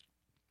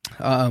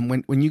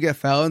 when you get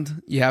fouled,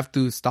 you have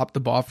to stop the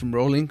ball from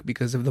rolling,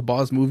 because if the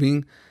ball's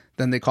moving,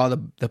 then they call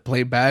the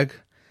play back.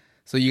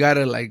 So you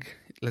gotta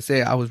let's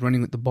say I was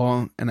running with the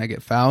ball and I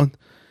get fouled,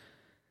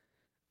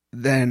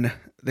 then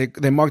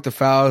they mark the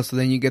foul, so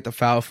then you get the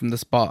foul from the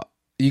spot.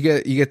 You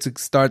get to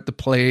start the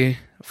play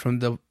from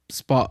the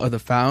spot of the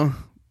foul.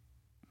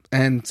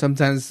 And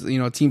sometimes,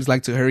 teams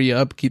like to hurry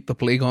up, keep the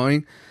play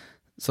going.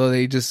 So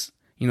they just,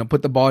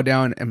 put the ball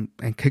down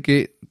and kick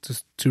it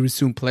to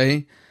resume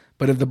play.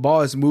 But if the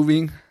ball is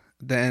moving,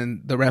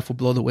 then the ref will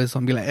blow the whistle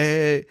and be like,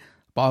 hey,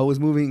 ball was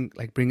moving,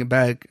 bring it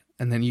back.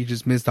 And then you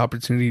just missed the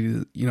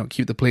opportunity to,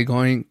 keep the play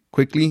going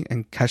quickly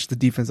and catch the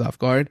defense off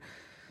guard.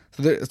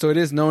 So it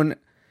is known,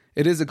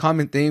 it is a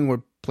common thing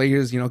where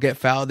players, get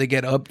fouled, they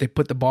get up, they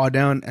put the ball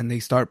down, and they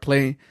start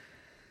play.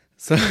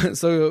 So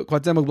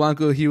Cuauhtemoc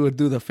Blanco, he would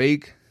do the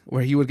fake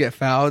where he would get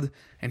fouled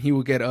and he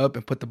would get up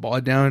and put the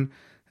ball down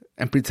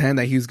and pretend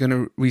that he's going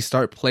to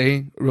restart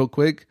play real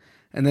quick.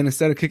 And then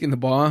instead of kicking the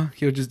ball,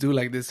 he would just do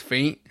like this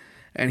feint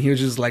and he would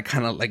just like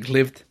kind of like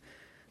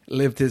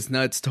lift his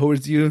nuts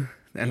towards you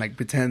and like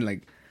pretend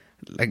like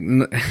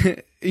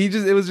he's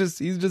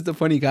just a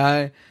funny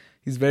guy.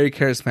 He's very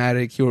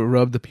charismatic. He would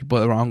rub the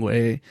people the wrong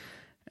way.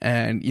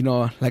 And, you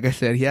know, like I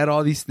said, he had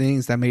all these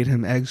things that made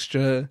him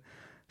extra.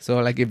 So,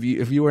 like, if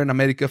you were an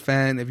America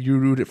fan, if you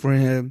rooted for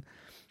him,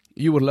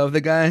 you would love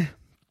the guy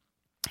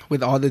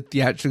with all the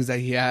theatrics that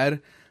he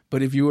had.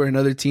 But if you were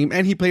another team,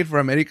 and he played for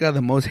America,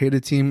 the most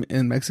hated team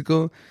in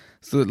Mexico.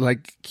 So,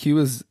 like, he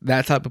was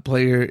that type of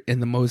player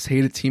in the most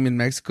hated team in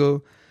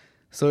Mexico.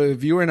 So,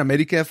 if you were an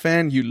America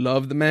fan, you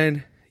loved the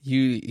man.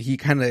 He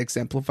kind of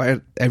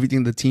exemplified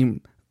everything the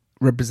team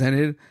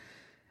represented.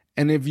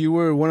 And if you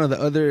were one of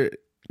the other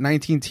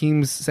 17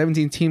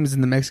 teams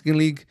in the Mexican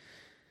League,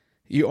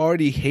 you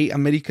already hate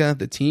America,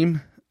 the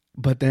team,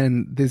 but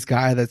then this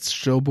guy that's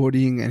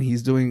showboating and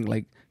he's doing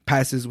like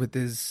passes with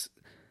his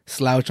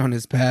slouch on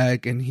his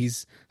back and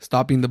he's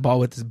stopping the ball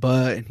with his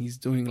butt and he's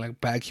doing like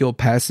back heel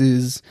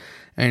passes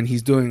and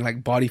he's doing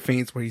like body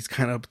feints where he's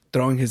kind of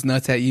throwing his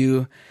nuts at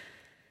you.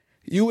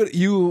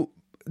 You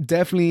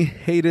definitely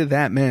hated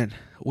that man.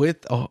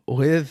 Without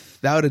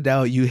a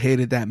doubt, you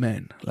hated that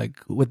man. Like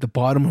with the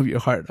bottom of your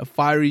heart, a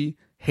fiery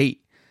hate.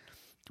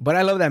 But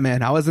I love that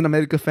man. I was an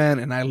America fan,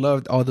 and I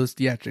loved all those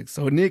theatrics.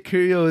 So Nick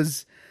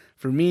Kyrgios,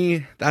 for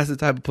me, that's the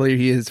type of player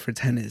he is for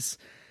tennis.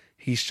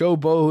 He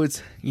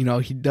showboats. You know,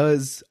 he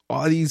does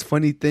all these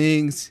funny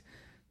things.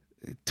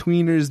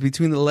 Tweeners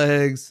between the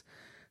legs.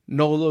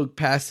 No-look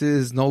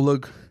passes.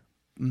 No-look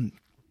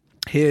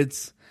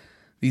hits.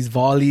 These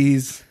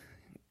volleys.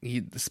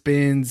 He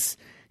spins.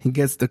 He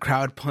gets the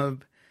crowd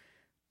pumped.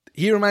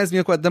 He reminds me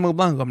of Cuauhtemoc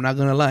Blanco, I'm not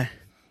going to lie.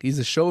 He's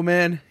a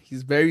showman.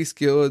 He's very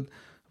skilled.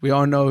 We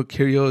all know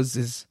Kyrgios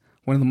is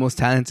one of the most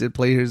talented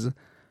players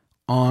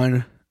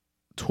on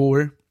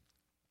tour.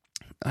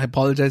 I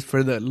apologize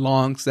for the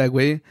long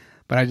segue,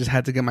 but I just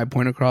had to get my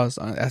point across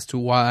as to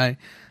why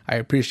I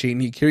appreciate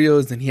Nick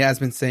Kyrgios. And he has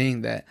been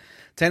saying that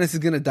tennis is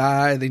going to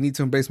die. They need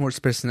to embrace more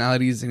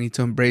personalities. They need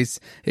to embrace,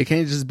 it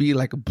can't just be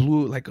like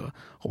a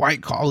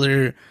white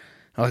collar,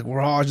 like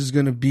we're all just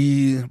going to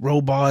be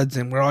robots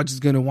and we're all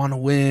just going to want to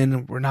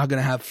win. We're not going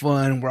to have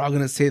fun. We're all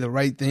going to say the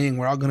right thing.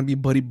 We're all going to be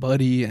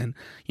buddy. And,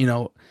 you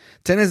know,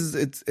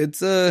 tennis,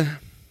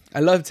 I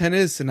love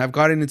tennis and I've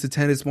gotten into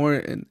tennis more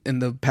in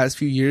the past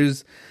few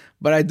years.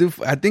 But I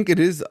think it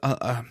is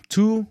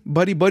too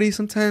buddy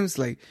sometimes.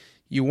 Like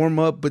you warm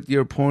up with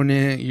your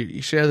opponent.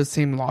 You share the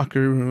same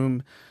locker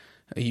room.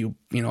 You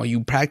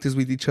practice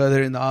with each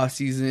other in the off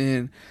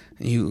season.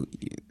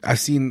 I've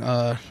seen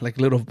like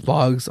little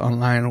vlogs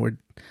online where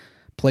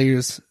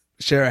players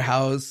share a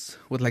house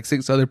with like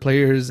 6 other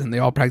players and they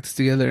all practice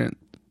together and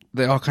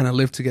they all kind of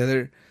live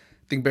together.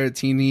 I think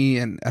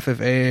Berrettini and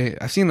FFA,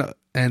 I've seen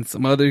and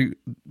some other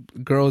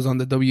girls on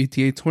the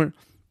WTA tour.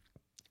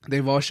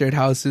 They've all shared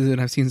houses and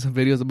I've seen some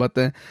videos about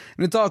that.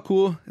 And it's all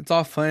cool. It's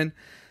all fun.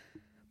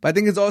 But I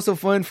think it's also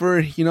fun for,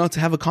 you know, to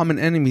have a common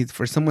enemy,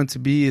 for someone to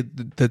be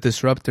the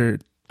disruptor,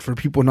 for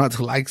people not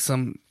to like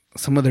some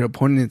of their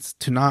opponents,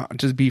 to not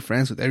just be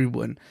friends with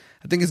everyone.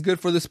 I think it's good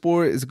for the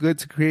sport. It's good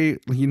to create,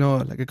 you know,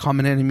 like a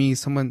common enemy,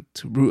 someone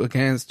to root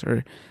against,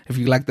 or if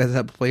you like that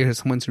type of player,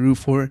 someone to root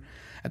for.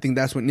 I think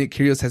that's what Nick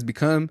Kyrgios has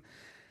become.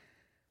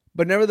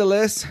 But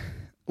nevertheless,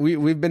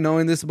 we've been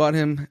knowing this about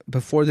him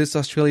before this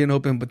Australian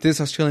Open, but this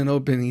Australian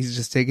Open, he's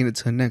just taking it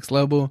to the next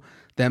level.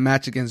 That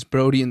match against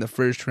Brody in the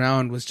first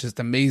round was just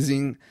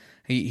amazing.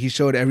 He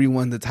showed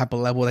everyone the type of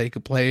level that he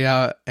could play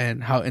out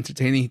and how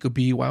entertaining he could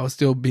be while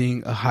still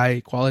being a high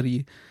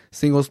quality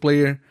singles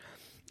player.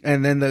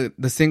 And then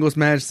the singles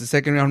match, the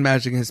second round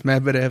match against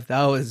Medvedev,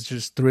 that was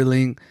just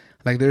thrilling.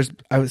 Like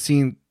I've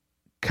seen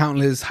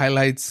countless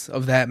highlights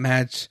of that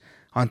match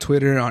on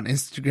Twitter, on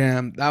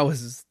Instagram. That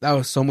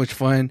was so much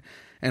fun.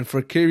 And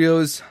for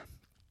Kyrgios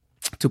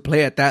to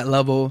play at that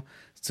level,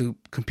 to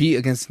compete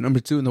against number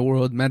 2 in the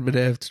world,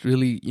 Medvedev, to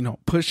really, you know,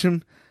 push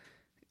him.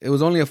 It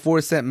was only a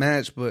 4-set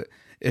match, but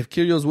if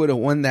Kyrgios would have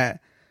won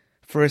that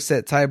first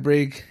set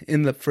tiebreak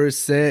in the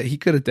first set, he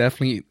could have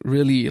definitely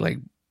really like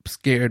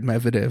scared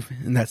Medvedev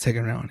in that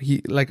second round.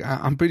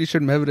 I'm pretty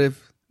sure Medvedev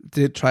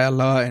did try a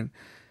lot and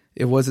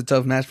it was a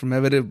tough match for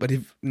Medvedev, but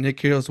if Nick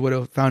Kyrgios would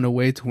have found a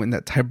way to win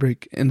that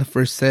tiebreak in the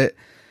first set,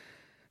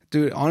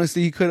 dude,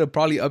 honestly, he could have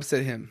probably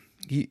upset him.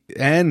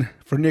 And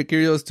for Nick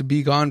Kyrgios to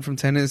be gone from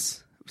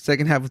tennis,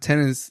 second half of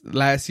tennis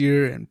last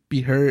year and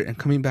be hurt and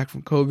coming back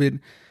from COVID,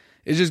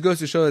 it just goes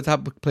to show the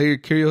type of player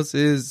Kyrgios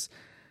is.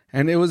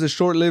 And it was a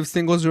short-lived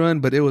singles run,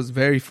 but it was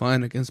very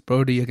fun against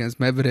Brody, against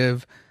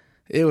Medvedev.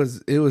 It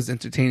was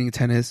entertaining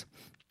tennis.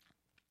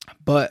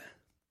 But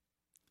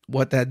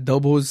what their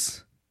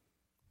doubles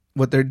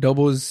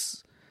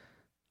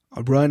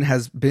run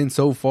has been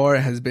so far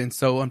has been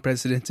so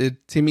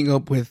unprecedented. Teaming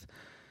up with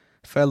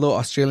fellow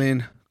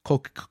Australian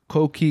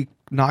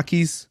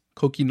Kokinakis,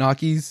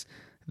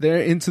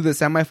 they're into the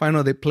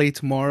semifinal. They play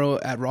tomorrow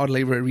at Rod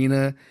Laver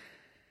Arena.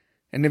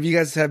 And if you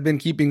guys have been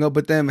keeping up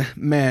with them,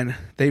 man,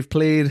 they've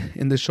played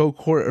in the Show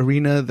Court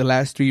Arena the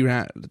last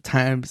 3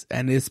 times,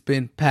 and it's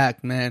been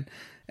packed, man.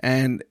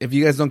 And if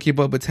you guys don't keep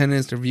up with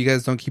tennis, or if you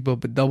guys don't keep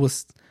up with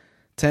doubles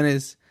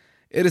tennis,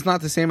 it is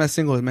not the same as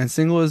singles, man.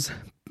 Singles,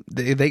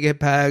 they get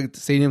packed,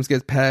 stadiums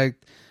get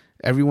packed.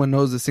 Everyone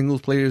knows the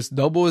singles players.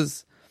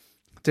 Doubles,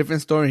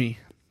 different story.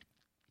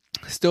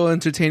 Still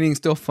entertaining,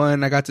 still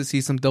fun. I got to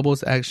see some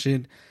doubles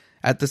action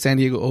at the San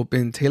Diego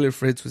Open. Taylor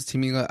Fritz was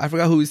teaming up. I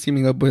forgot who he was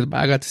teaming up with,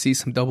 but I got to see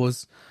some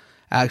doubles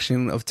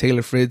action of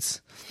Taylor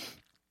Fritz.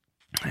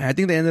 I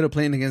think they ended up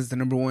playing against the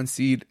number 1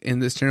 seed in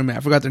this tournament.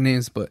 I forgot their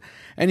names, but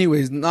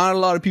anyways, not a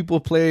lot of people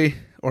play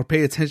or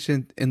pay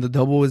attention in the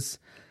doubles.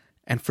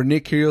 And for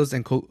Nick Kyrgios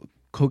and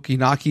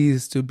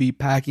Kokinakis to be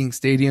packing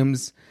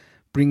stadiums,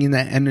 bringing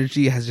that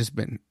energy has just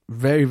been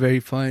very, very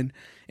fun.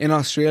 In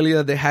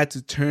Australia, they had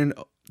to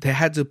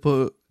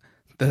put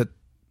the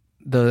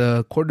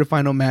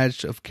quarterfinal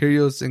match of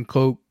Kyrgios and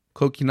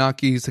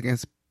Kokinakis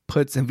against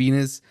Putz and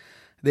Venus.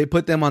 They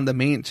put them on the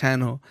main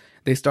channel.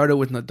 They started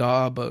with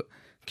Nadal, but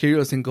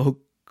Kyrgios and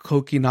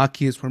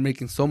Kokinakis were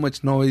making so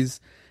much noise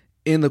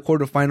in the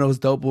quarterfinals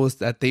doubles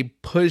that they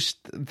pushed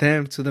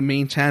them to the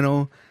main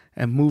channel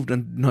and moved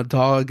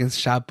Nadal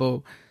against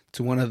Shapo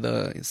to one of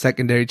the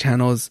secondary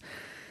channels.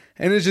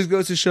 And it just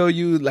goes to show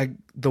you like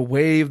the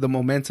wave, the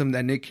momentum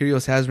that Nick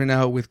Kyrgios has right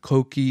now with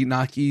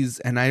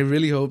Kokinakis. And I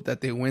really hope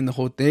that they win the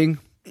whole thing.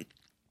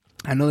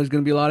 I know there's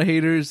going to be a lot of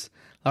haters,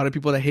 a lot of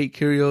people that hate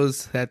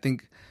Kyrgios, that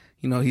think,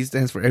 he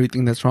stands for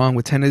everything that's wrong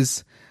with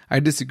tennis. I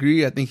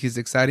disagree. I think he's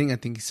exciting. I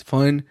think he's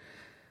fun.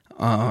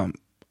 I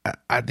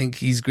think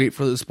he's great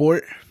for the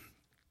sport.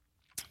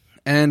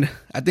 And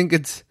I think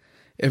it's,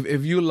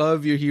 if you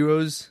love your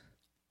heroes,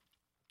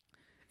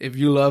 if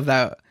you love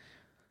that,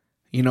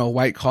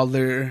 white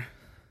collar,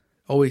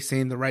 always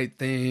saying the right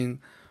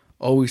thing,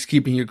 always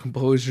keeping your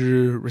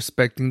composure,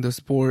 respecting the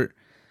sport.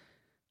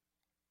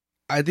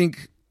 I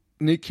think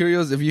Nick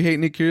Kyrgios, if you hate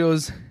Nick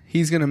Kyrgios,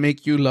 he's going to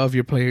make you love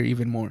your player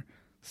even more.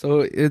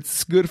 So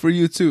it's good for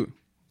you too.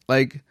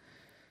 Like,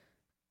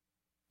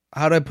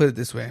 how do I put it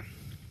this way?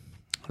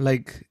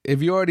 Like,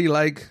 if you already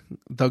like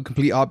the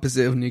complete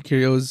opposite of Nick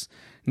Kyrgios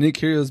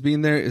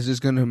being there is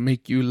just going to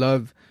make you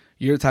love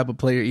your type of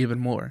player even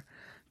more.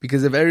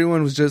 Because if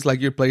everyone was just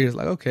like your players,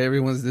 like, okay,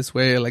 everyone's this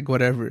way, like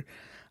whatever.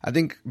 I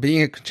think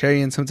being a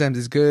contrarian sometimes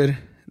is good.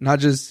 Not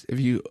just if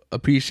you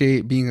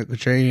appreciate being a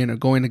contrarian or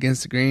going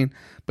against the grain,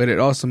 but it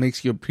also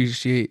makes you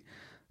appreciate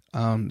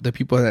the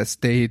people that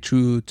stay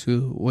true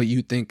to what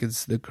you think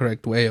is the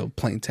correct way of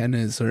playing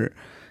tennis or,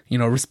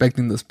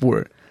 respecting the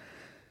sport.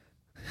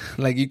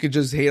 Like, you could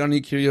just hate on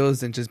Nick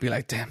Kyrgios and just be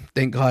like, damn,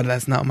 thank God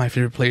that's not my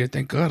favorite player.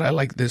 Thank God I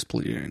like this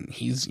player. And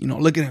he's,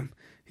 look at him.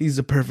 He's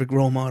the perfect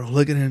role model.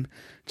 Look at him.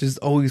 Just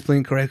always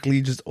playing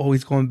correctly. Just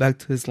always going back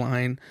to his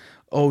line.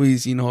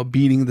 Always,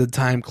 beating the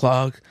time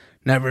clock.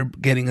 Never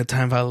getting a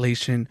time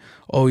violation.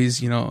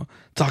 Always,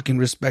 talking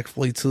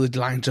respectfully to the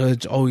line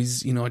judge.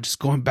 Always, just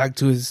going back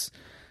to his,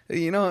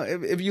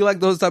 if you like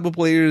those type of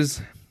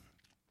players,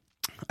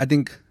 I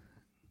think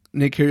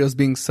Nick Kyrgios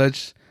being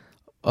such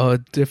a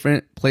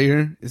different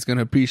player is going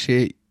to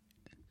appreciate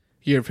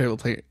your favorite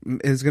player.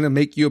 Is going to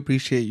make you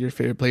appreciate your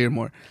favorite player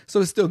more.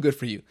 So it's still good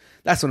for you.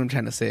 That's what I'm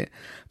trying to say.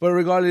 But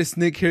regardless,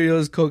 Nick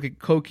Kyrgios,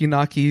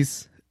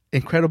 Kokinakis,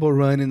 incredible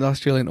run in the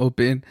Australian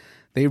Open.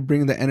 They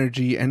bring the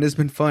energy, and it's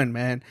been fun,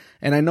 man.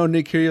 And I know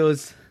Nick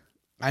Kyrgios,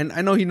 I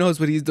know he knows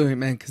what he's doing,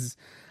 man, because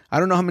I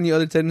don't know how many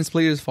other tennis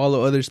players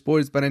follow other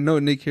sports, but I know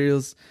Nick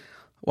Kyrgios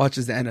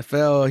watches the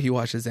NFL, he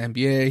watches the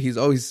NBA. He's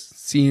always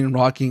seen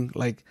rocking,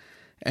 like,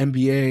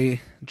 NBA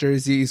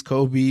jerseys.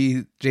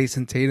 Kobe,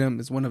 Jason Tatum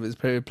is one of his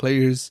favorite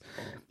players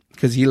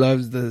because he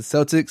loves the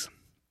Celtics.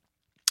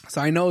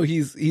 So I know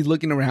he's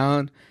looking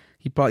around.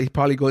 He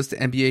probably goes to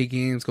NBA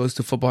games, goes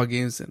to football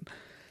games, and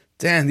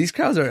damn, these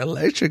crowds are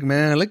electric,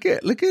 man. Look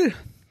at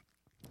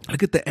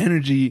the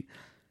energy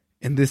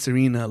in this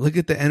arena. Look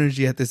at the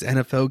energy at this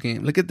NFL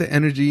game. Look at the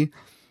energy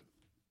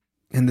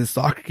in this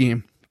soccer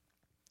game.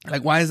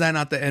 Like, why is that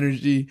not the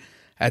energy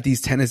at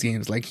these tennis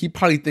games? Like, he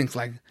probably thinks,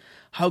 like,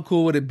 how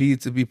cool would it be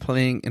to be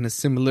playing in a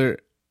similar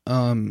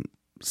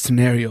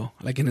scenario,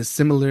 like in a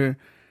similar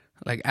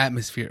like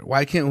atmosphere?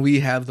 Why can't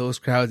we have those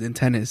crowds in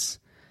tennis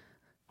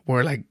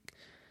where like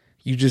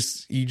you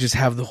just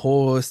have the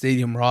whole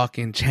stadium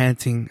rocking,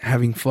 chanting,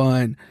 having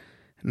fun,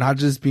 not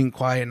just being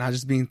quiet, not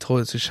just being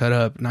told to shut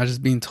up, not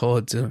just being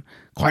told to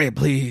quiet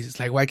please.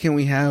 Like, why can't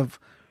we have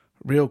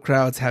real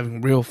crowds having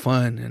real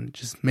fun and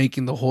just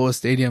making the whole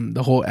stadium,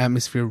 the whole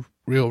atmosphere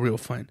real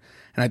fun?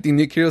 And I think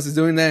Nick Kyrgios is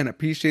doing that, and I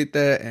appreciate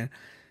that. And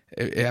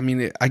I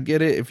mean, I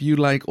get it. If you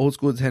like old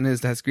school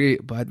tennis, that's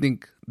great. But I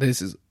think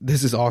this is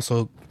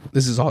also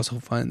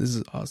fun. This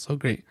is also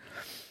great.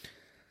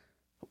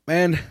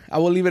 And I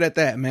will leave it at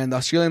that, man. The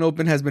Australian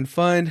Open has been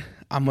fun.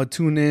 I'm gonna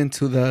tune in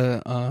to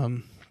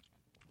the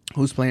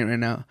who's playing right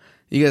now.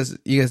 You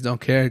guys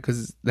don't care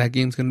because that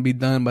game's gonna be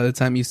done by the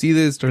time you see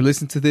this or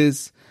listen to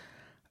this.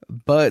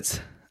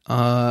 But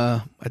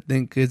I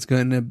think it's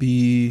gonna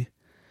be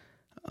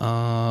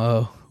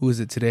Who is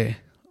it today?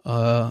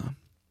 Sinner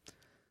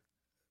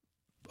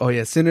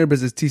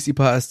versus TC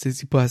Paz.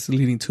 TC Paz is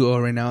leading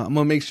 2-0 right now. I'm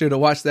going to make sure to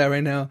watch that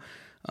right now.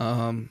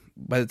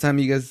 By the time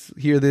you guys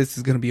hear this,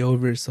 it's going to be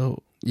over,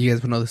 so you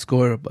guys will know the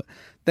score. But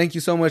thank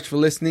you so much for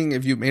listening.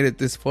 If you made it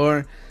this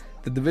far,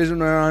 the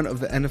divisional round of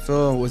the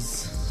NFL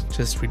was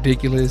just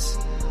ridiculous.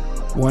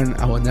 One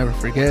I will never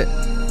forget.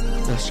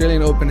 The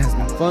Australian Open has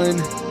been fun.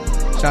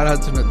 Shout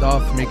out to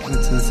Nadal for making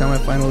it to the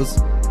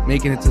semifinals,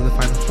 making it to the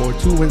Final Four,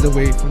 2 wins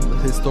away from the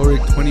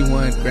historic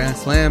 21 Grand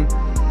Slam.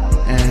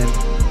 And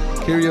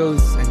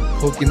Kyrgios and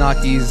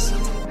Kokinakis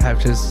have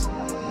just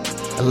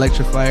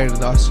electrified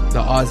the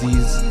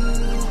Aussies.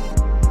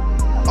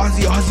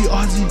 Aussie,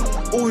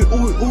 oi.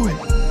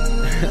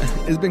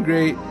 It's been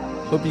great.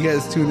 Hope you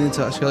guys tune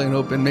into Australian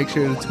Open. Make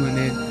sure to tune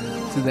in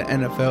to the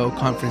NFL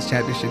Conference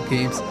Championship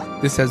games.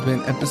 This has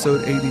been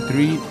episode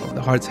 83 of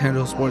the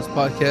H2H Sports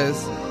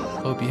Podcast.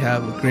 Hope you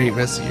have a great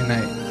rest of your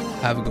night.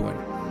 Have a good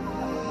one.